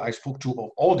people I spoke to,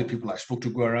 or all the people I spoke to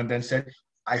go around then said,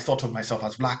 I thought of myself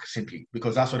as black simply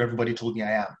because that's what everybody told me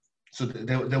I am. So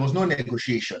there was no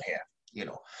negotiation here,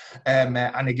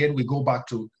 And again, we go back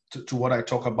to what I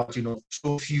talk about,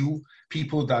 so few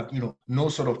people that, no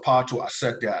sort of power to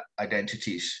assert their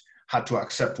identities had to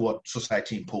accept what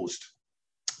society imposed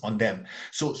on them.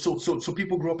 So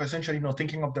people grew up essentially,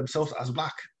 thinking of themselves as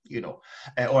black,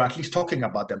 or at least talking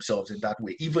about themselves in that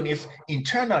way, even if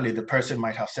internally the person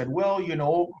might have said, well,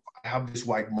 I have this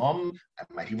white mom, I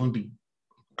might even be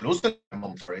closer to my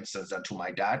mom, for instance, than to my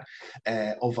dad,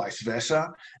 or vice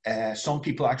versa. Some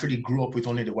people actually grew up with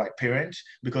only the white parent,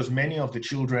 because many of the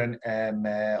children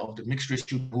of the mixed race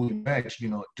children who emerged,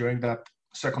 during that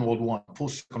Second World War,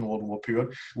 post-Second World War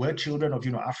period, were children of,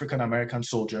 African-American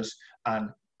soldiers and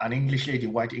an English lady,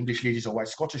 white English ladies or white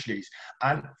Scottish ladies.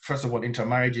 And first of all,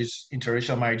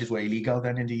 interracial marriages were illegal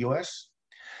then in the US.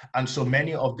 And so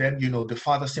many of them, the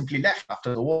father simply left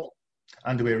after the war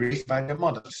and they were raised by their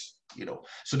mothers,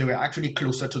 So they were actually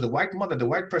closer to the white mother. The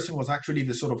white person was actually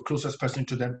the sort of closest person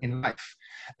to them in life.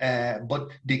 But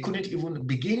they couldn't even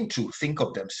begin to think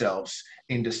of themselves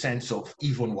in the sense of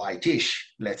even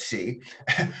whitish, let's say,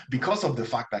 because of the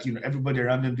fact that, everybody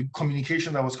around them, the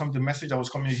communication that was coming, the message that was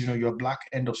coming is, you're black,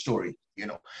 end of story.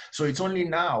 So it's only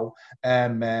now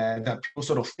that people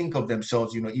sort of think of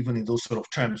themselves, even in those sort of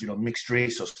terms, mixed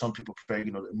race, or some people prefer,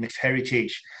 mixed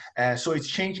heritage. So it's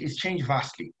changed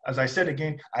vastly. As I said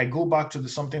again, I go back to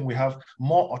something we have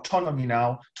more autonomy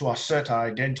now to assert our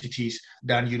identities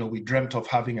than, we dreamt of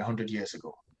having 100 years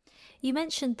ago. You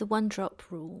mentioned the one-drop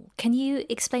rule. Can you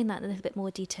explain that in a little bit more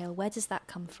detail? Where does that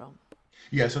come from?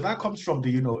 Yeah, so that comes from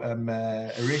the,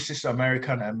 racist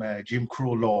American Jim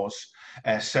Crow laws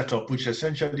setup, which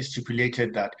essentially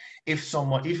stipulated that if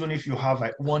someone, even if you have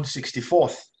a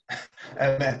 1/64th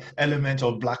element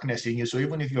of blackness in you, so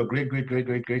even if your great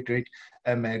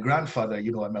grandfather,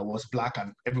 was black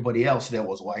and everybody else there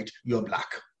was white, you're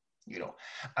black.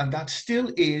 And that still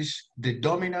is the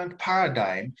dominant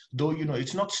paradigm, though,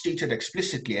 it's not stated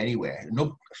explicitly anywhere.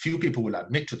 Few people will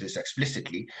admit to this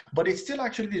explicitly, but it's still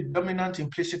actually the dominant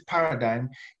implicit paradigm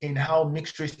in how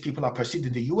mixed race people are perceived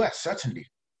in the US, certainly,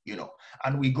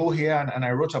 And we go here, and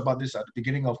I wrote about this at the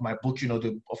beginning of my book,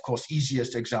 the, of course,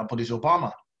 easiest example is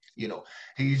Obama.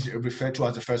 He's referred to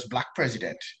as the first Black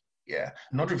president. Yeah,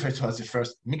 not referred to as the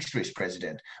first mixed race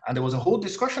president. And there was a whole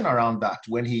discussion around that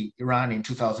when he ran in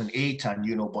 2008.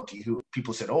 And, but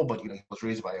people said, but, he was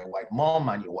raised by a white mom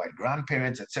and your white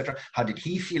grandparents, etc. How did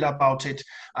he feel about it?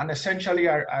 And essentially,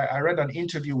 I read an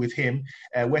interview with him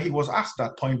where he was asked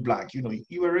that point blank,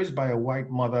 you were raised by a white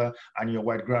mother and your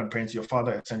white grandparents, your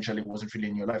father essentially wasn't really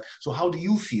in your life. So how do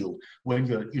you feel when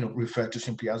you're, referred to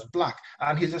simply as Black?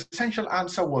 And his essential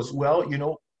answer was, well,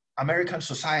 American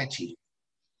society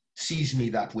sees me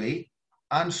that way.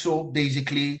 And so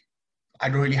basically, I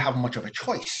don't really have much of a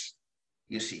choice,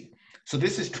 you see. So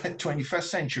this is 21st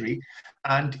century.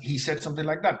 And he said something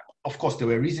like that. Of course, there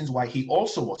were reasons why he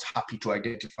also was happy to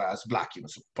identify as Black,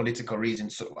 so political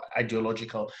reasons, so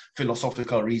ideological,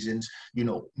 philosophical reasons,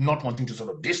 not wanting to sort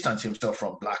of distance himself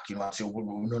from Black, and say,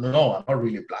 no, I'm not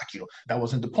really Black, that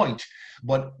wasn't the point.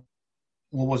 But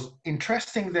what was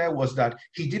interesting there was that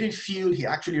he didn't feel he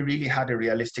actually really had a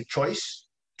realistic choice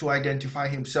to identify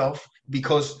himself,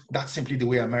 because that's simply the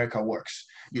way America works,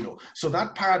 So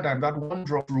that paradigm, that one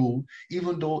drop rule,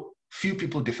 even though few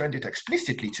people defend it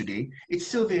explicitly today, it's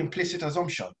still the implicit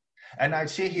assumption. And I'd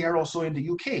say here also in the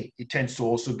UK, it tends to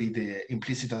also be the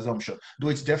implicit assumption, though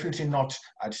it's definitely not,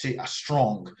 I'd say, as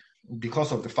strong,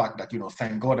 because of the fact that,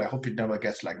 thank God, I hope it never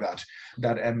gets like that,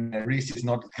 that race is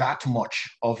not that much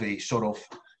of a sort of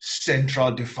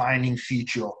central defining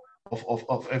feature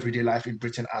of everyday life in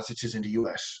Britain as it is in the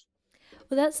US.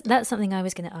 Well, that's something I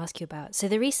was going to ask you about. So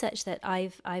the research that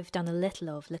I've done a little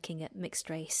of, looking at mixed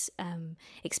race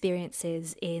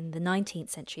experiences in the 19th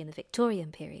century and the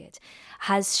Victorian period,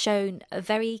 has shown a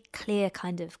very clear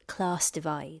kind of class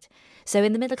divide. So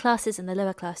in the middle classes and the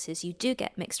lower classes, you do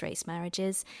get mixed race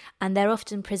marriages, and they're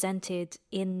often presented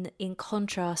in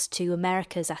contrast to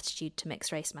America's attitude to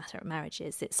mixed race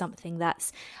marriages. It's something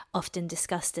that's often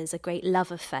discussed as a great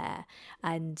love affair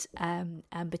and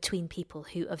between people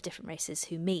who of different races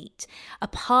who meet,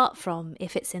 apart from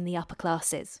if it's in the upper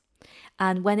classes.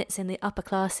 And when it's in the upper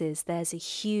classes, there's a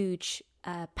huge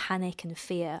panic and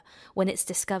fear when it's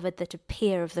discovered that a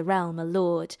peer of the realm, a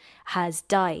lord, has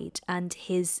died, and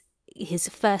his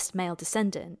first male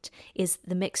descendant is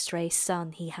the mixed race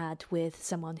son he had with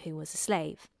someone who was a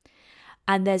slave.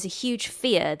 And there's a huge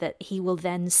fear that he will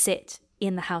then sit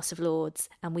in the House of Lords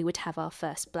and we would have our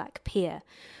first Black peer,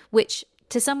 which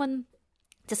to someone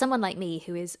like me,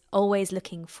 who is always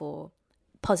looking for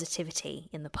positivity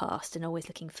in the past and always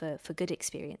looking for good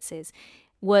experiences,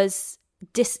 was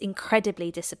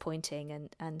incredibly disappointing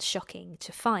and shocking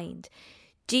to find.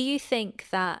 Do you think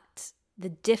that the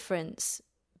difference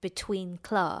between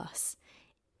class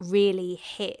really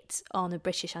hit on a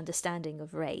British understanding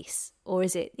of race, or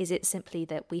is it simply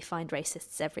that we find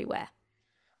racists everywhere?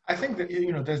 I think that,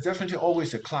 there's definitely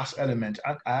always a class element.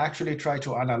 I actually try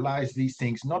to analyze these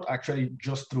things, not actually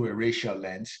just through a racial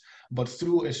lens, but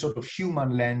through a sort of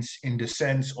human lens, in the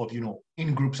sense of,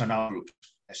 in-groups and out-groups.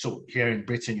 So here in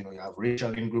Britain, you have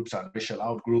racial in-groups and racial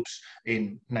out-groups.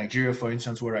 In Nigeria, for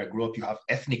instance, where I grew up, you have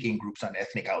ethnic in-groups and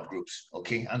ethnic out-groups,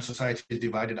 okay? And society is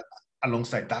divided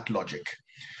alongside that logic.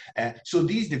 So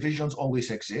these divisions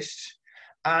always exist.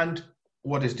 And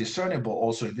what is discernible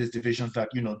also in these divisions, that,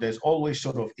 there's always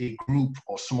sort of a group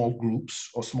or small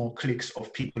groups or small cliques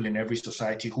of people in every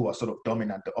society who are sort of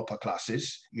dominant, the upper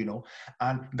classes,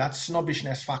 and that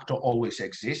snobbishness factor always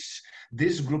exists.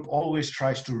 This group always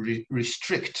tries to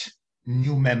restrict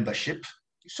new membership.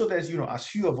 So there's, as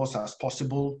few of us as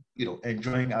possible,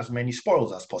 enjoying as many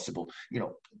spoils as possible.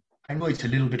 I know it's a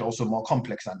little bit also more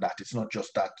complex than that. It's not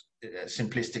just that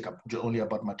simplistic, only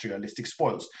about materialistic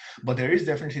spoils. But there is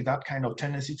definitely that kind of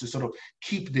tendency to sort of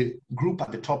keep the group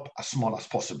at the top as small as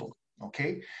possible.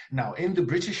 Okay. Now, in the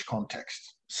British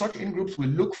context, such in-groups will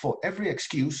look for every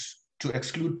excuse to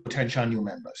exclude potential new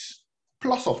members.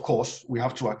 Plus, of course, we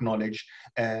have to acknowledge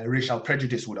racial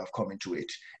prejudice would have come into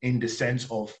it, in the sense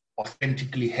of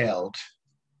authentically held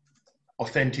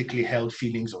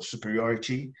feelings of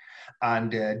superiority.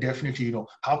 And definitely,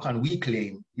 how can we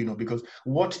claim, because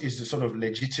what is the sort of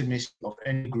legitimacy of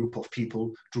any group of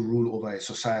people to rule over a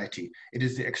society? It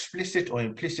is the explicit or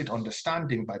implicit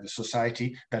understanding by the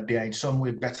society that they are in some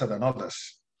way better than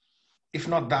others. If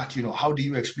not that, how do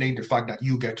you explain the fact that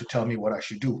you get to tell me what I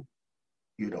should do?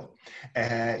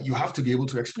 You have to be able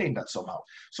to explain that somehow.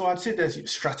 So I'd say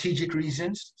there's strategic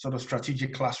reasons, sort of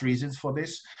strategic class reasons for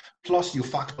this. Plus you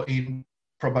factor in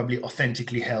probably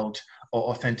authentically held or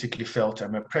authentically felt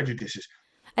prejudices.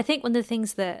 I think one of the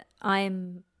things that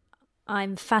I'm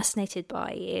fascinated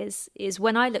by is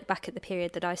when I look back at the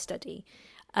period that I study,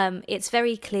 it's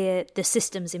very clear the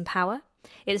systems in power.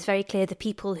 It's very clear the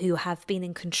people who have been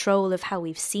in control of how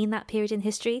we've seen that period in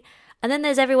history. And then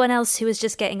there's everyone else who is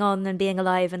just getting on and being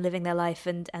alive and living their life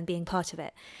and being part of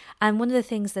it. And one of the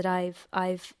things that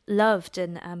I've loved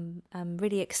and I'm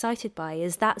really excited by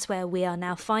is that's where we are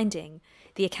now finding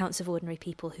the accounts of ordinary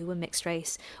people who were mixed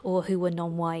race or who were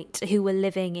non-white, who were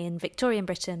living in Victorian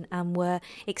Britain and were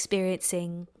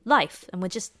experiencing life and were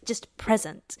just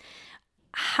present.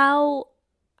 How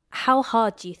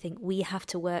hard do you think we have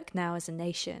to work now as a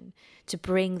nation to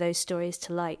bring those stories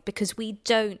to light? Because we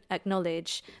don't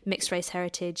acknowledge mixed race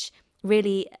heritage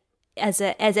really as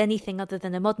anything other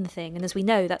than a modern thing. And as we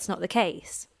know, that's not the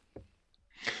case.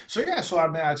 So I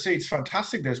mean, I'd say it's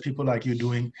fantastic. There's people like you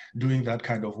doing that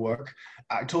kind of work.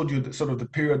 I told you that sort of the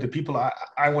period, the people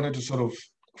I wanted to sort of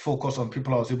focus on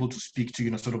people I was able to speak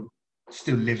to, sort of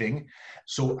still living.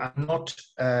 So I'm not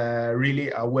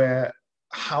really aware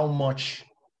how much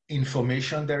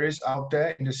information there is out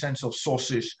there in the sense of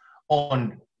sources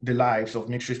on the lives of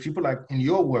mixed race people. Like in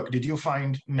your work, did you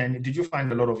find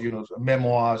a lot of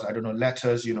memoirs,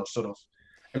 letters, sort of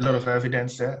a lot of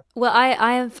evidence there? Well,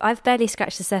 I've barely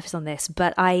scratched the surface on this,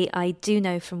 but I do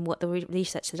know from what the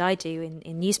research that I do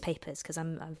in newspapers, because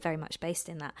I'm very much based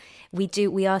in that,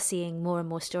 we are seeing more and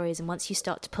more stories, and once you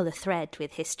start to pull a thread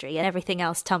with history, and everything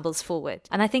else tumbles forward.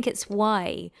 And I think it's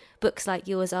why books like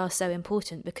yours are so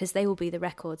important, because they will be the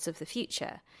records of the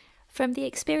future. From the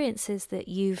experiences that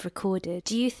you've recorded,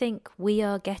 do you think we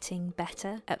are getting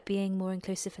better at being more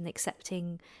inclusive and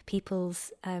accepting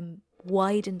people's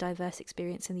wide and diverse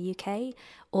experience in the UK,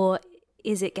 or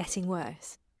is it getting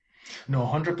worse? No,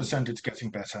 100% it's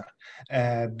getting better.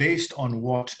 Based on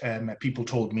what people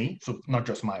told me, so not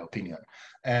just my opinion,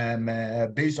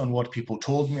 based on what people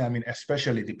told me, I mean,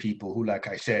 especially the people who, like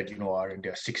I said, are in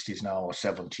their 60s now or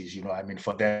 70s, I mean,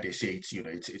 for them, they say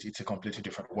it's a completely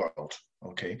different world,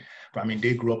 okay? But I mean,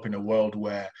 they grew up in a world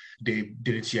where they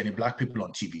didn't see any Black people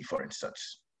on TV, for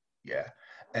instance,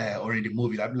 or in the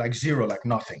movie, like zero, like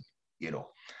nothing.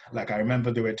 Like I remember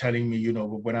they were telling me,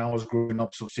 when I was growing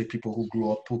up, so say people who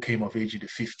grew up, who came of age in the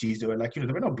 50s, they were like, there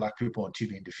were no Black people on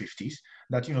TV in the 50s.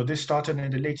 That, they started in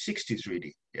the late 60s,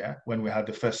 really, when we had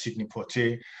the first Sidney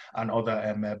Poitier and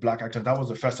other Black actors. That was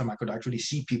the first time I could actually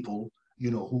see people,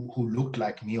 who looked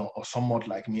like me or somewhat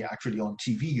like me actually on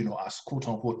TV, as quote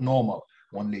unquote normal,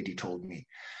 one lady told me.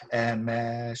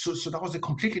 So that was a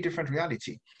completely different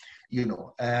reality,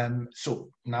 so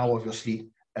now obviously,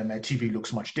 TV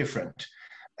looks much different.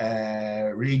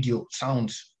 Radio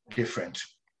sounds different.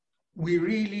 We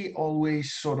really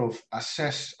always sort of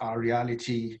assess our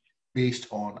reality based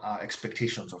on our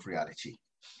expectations of reality.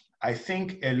 I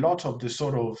think a lot of the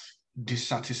sort of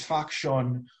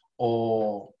dissatisfaction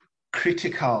or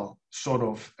critical sort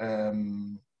of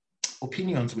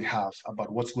opinions we have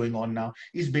about what's going on now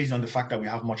is based on the fact that we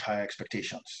have much higher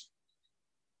expectations.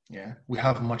 We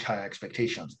have much higher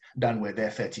expectations than were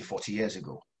there 30, 40 years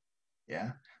ago.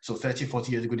 So 30,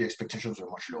 40 years ago, the expectations were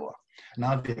much lower.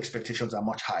 Now the expectations are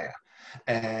much higher.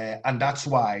 And that's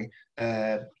why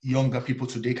younger people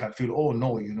today can feel, oh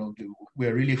no,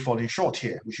 we're really falling short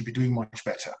here. We should be doing much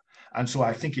better. And so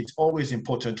I think it's always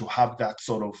important to have that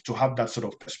sort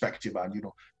of perspective and,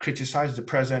 criticize the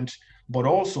present, but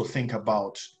also think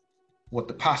about what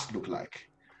the past looked like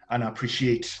and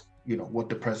appreciate, what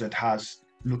the present has,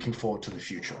 looking forward to the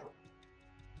future.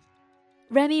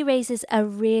 Remy raises a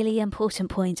really important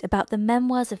point about the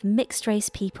memoirs of mixed-race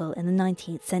people in the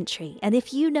 19th century, and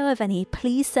if you know of any,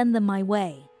 please send them my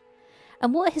way.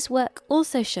 And what his work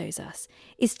also shows us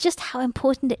is just how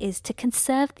important it is to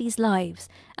conserve these lives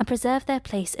and preserve their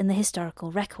place in the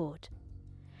historical record.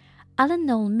 Alan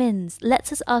Noel Minns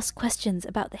lets us ask questions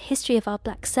about the history of our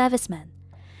Black servicemen,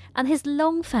 and his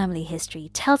long family history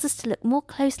tells us to look more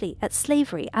closely at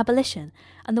slavery, abolition,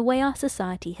 and the way our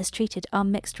society has treated our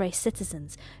mixed-race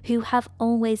citizens who have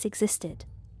always existed.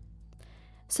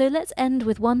 So let's end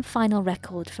with one final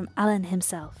record from Alan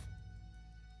himself.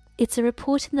 It's a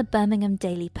report in the Birmingham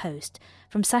Daily Post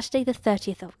from Saturday the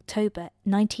 30th of October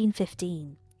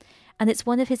 1915, and it's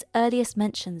one of his earliest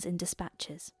mentions in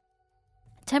dispatches.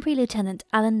 Temporary Lieutenant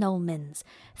Alan Noel Minns,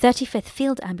 35th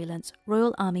Field Ambulance,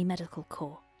 Royal Army Medical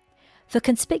Corps. For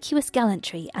conspicuous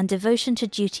gallantry and devotion to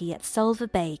duty at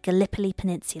Solva Bay, Gallipoli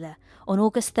Peninsula, on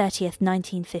August 30th,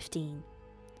 1915.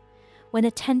 When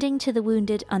attending to the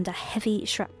wounded under heavy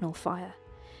shrapnel fire,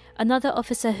 another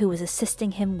officer who was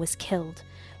assisting him was killed.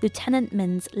 Lieutenant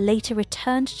Minns later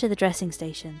returned to the dressing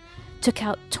station, took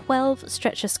out 12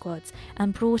 stretcher squads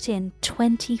and brought in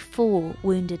 24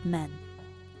 wounded men.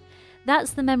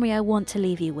 That's the memory I want to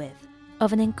leave you with,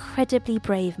 of an incredibly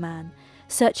brave man,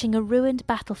 searching a ruined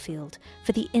battlefield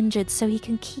for the injured so he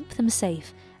can keep them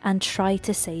safe and try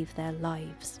to save their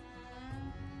lives.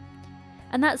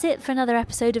 And that's it for another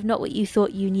episode of Not What You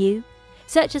Thought You Knew.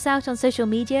 Search us out on social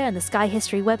media and the Sky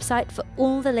History website for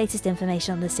all the latest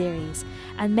information on the series,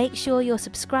 and make sure you're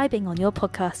subscribing on your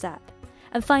podcast app.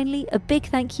 And finally, a big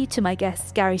thank you to my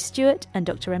guests Gary Stewart and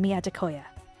Dr. Remi Adekoya.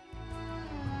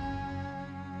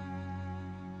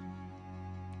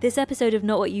 This episode of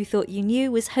Not What You Thought You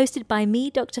Knew was hosted by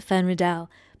me, Dr. Fern Riddell,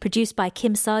 produced by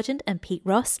Kim Sargent and Pete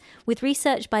Ross, with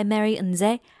research by Mary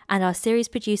Nze, and our series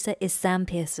producer is Sam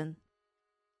Pearson.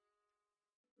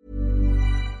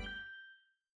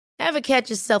 Ever catch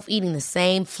yourself eating the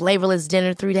same flavorless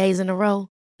dinner 3 days in a row?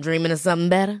 Dreaming of something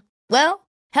better? Well,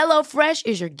 HelloFresh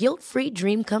is your guilt-free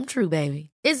dream come true, baby.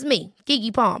 It's me,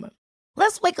 Keke Palmer.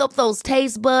 Let's wake up those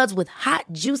taste buds with hot,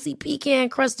 juicy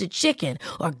pecan-crusted chicken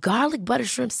or garlic butter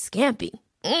shrimp scampi.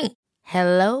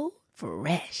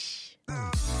 HelloFresh.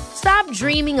 Stop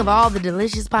dreaming of all the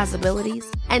delicious possibilities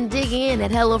and dig in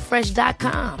at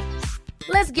HelloFresh.com.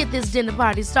 Let's get this dinner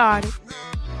party started.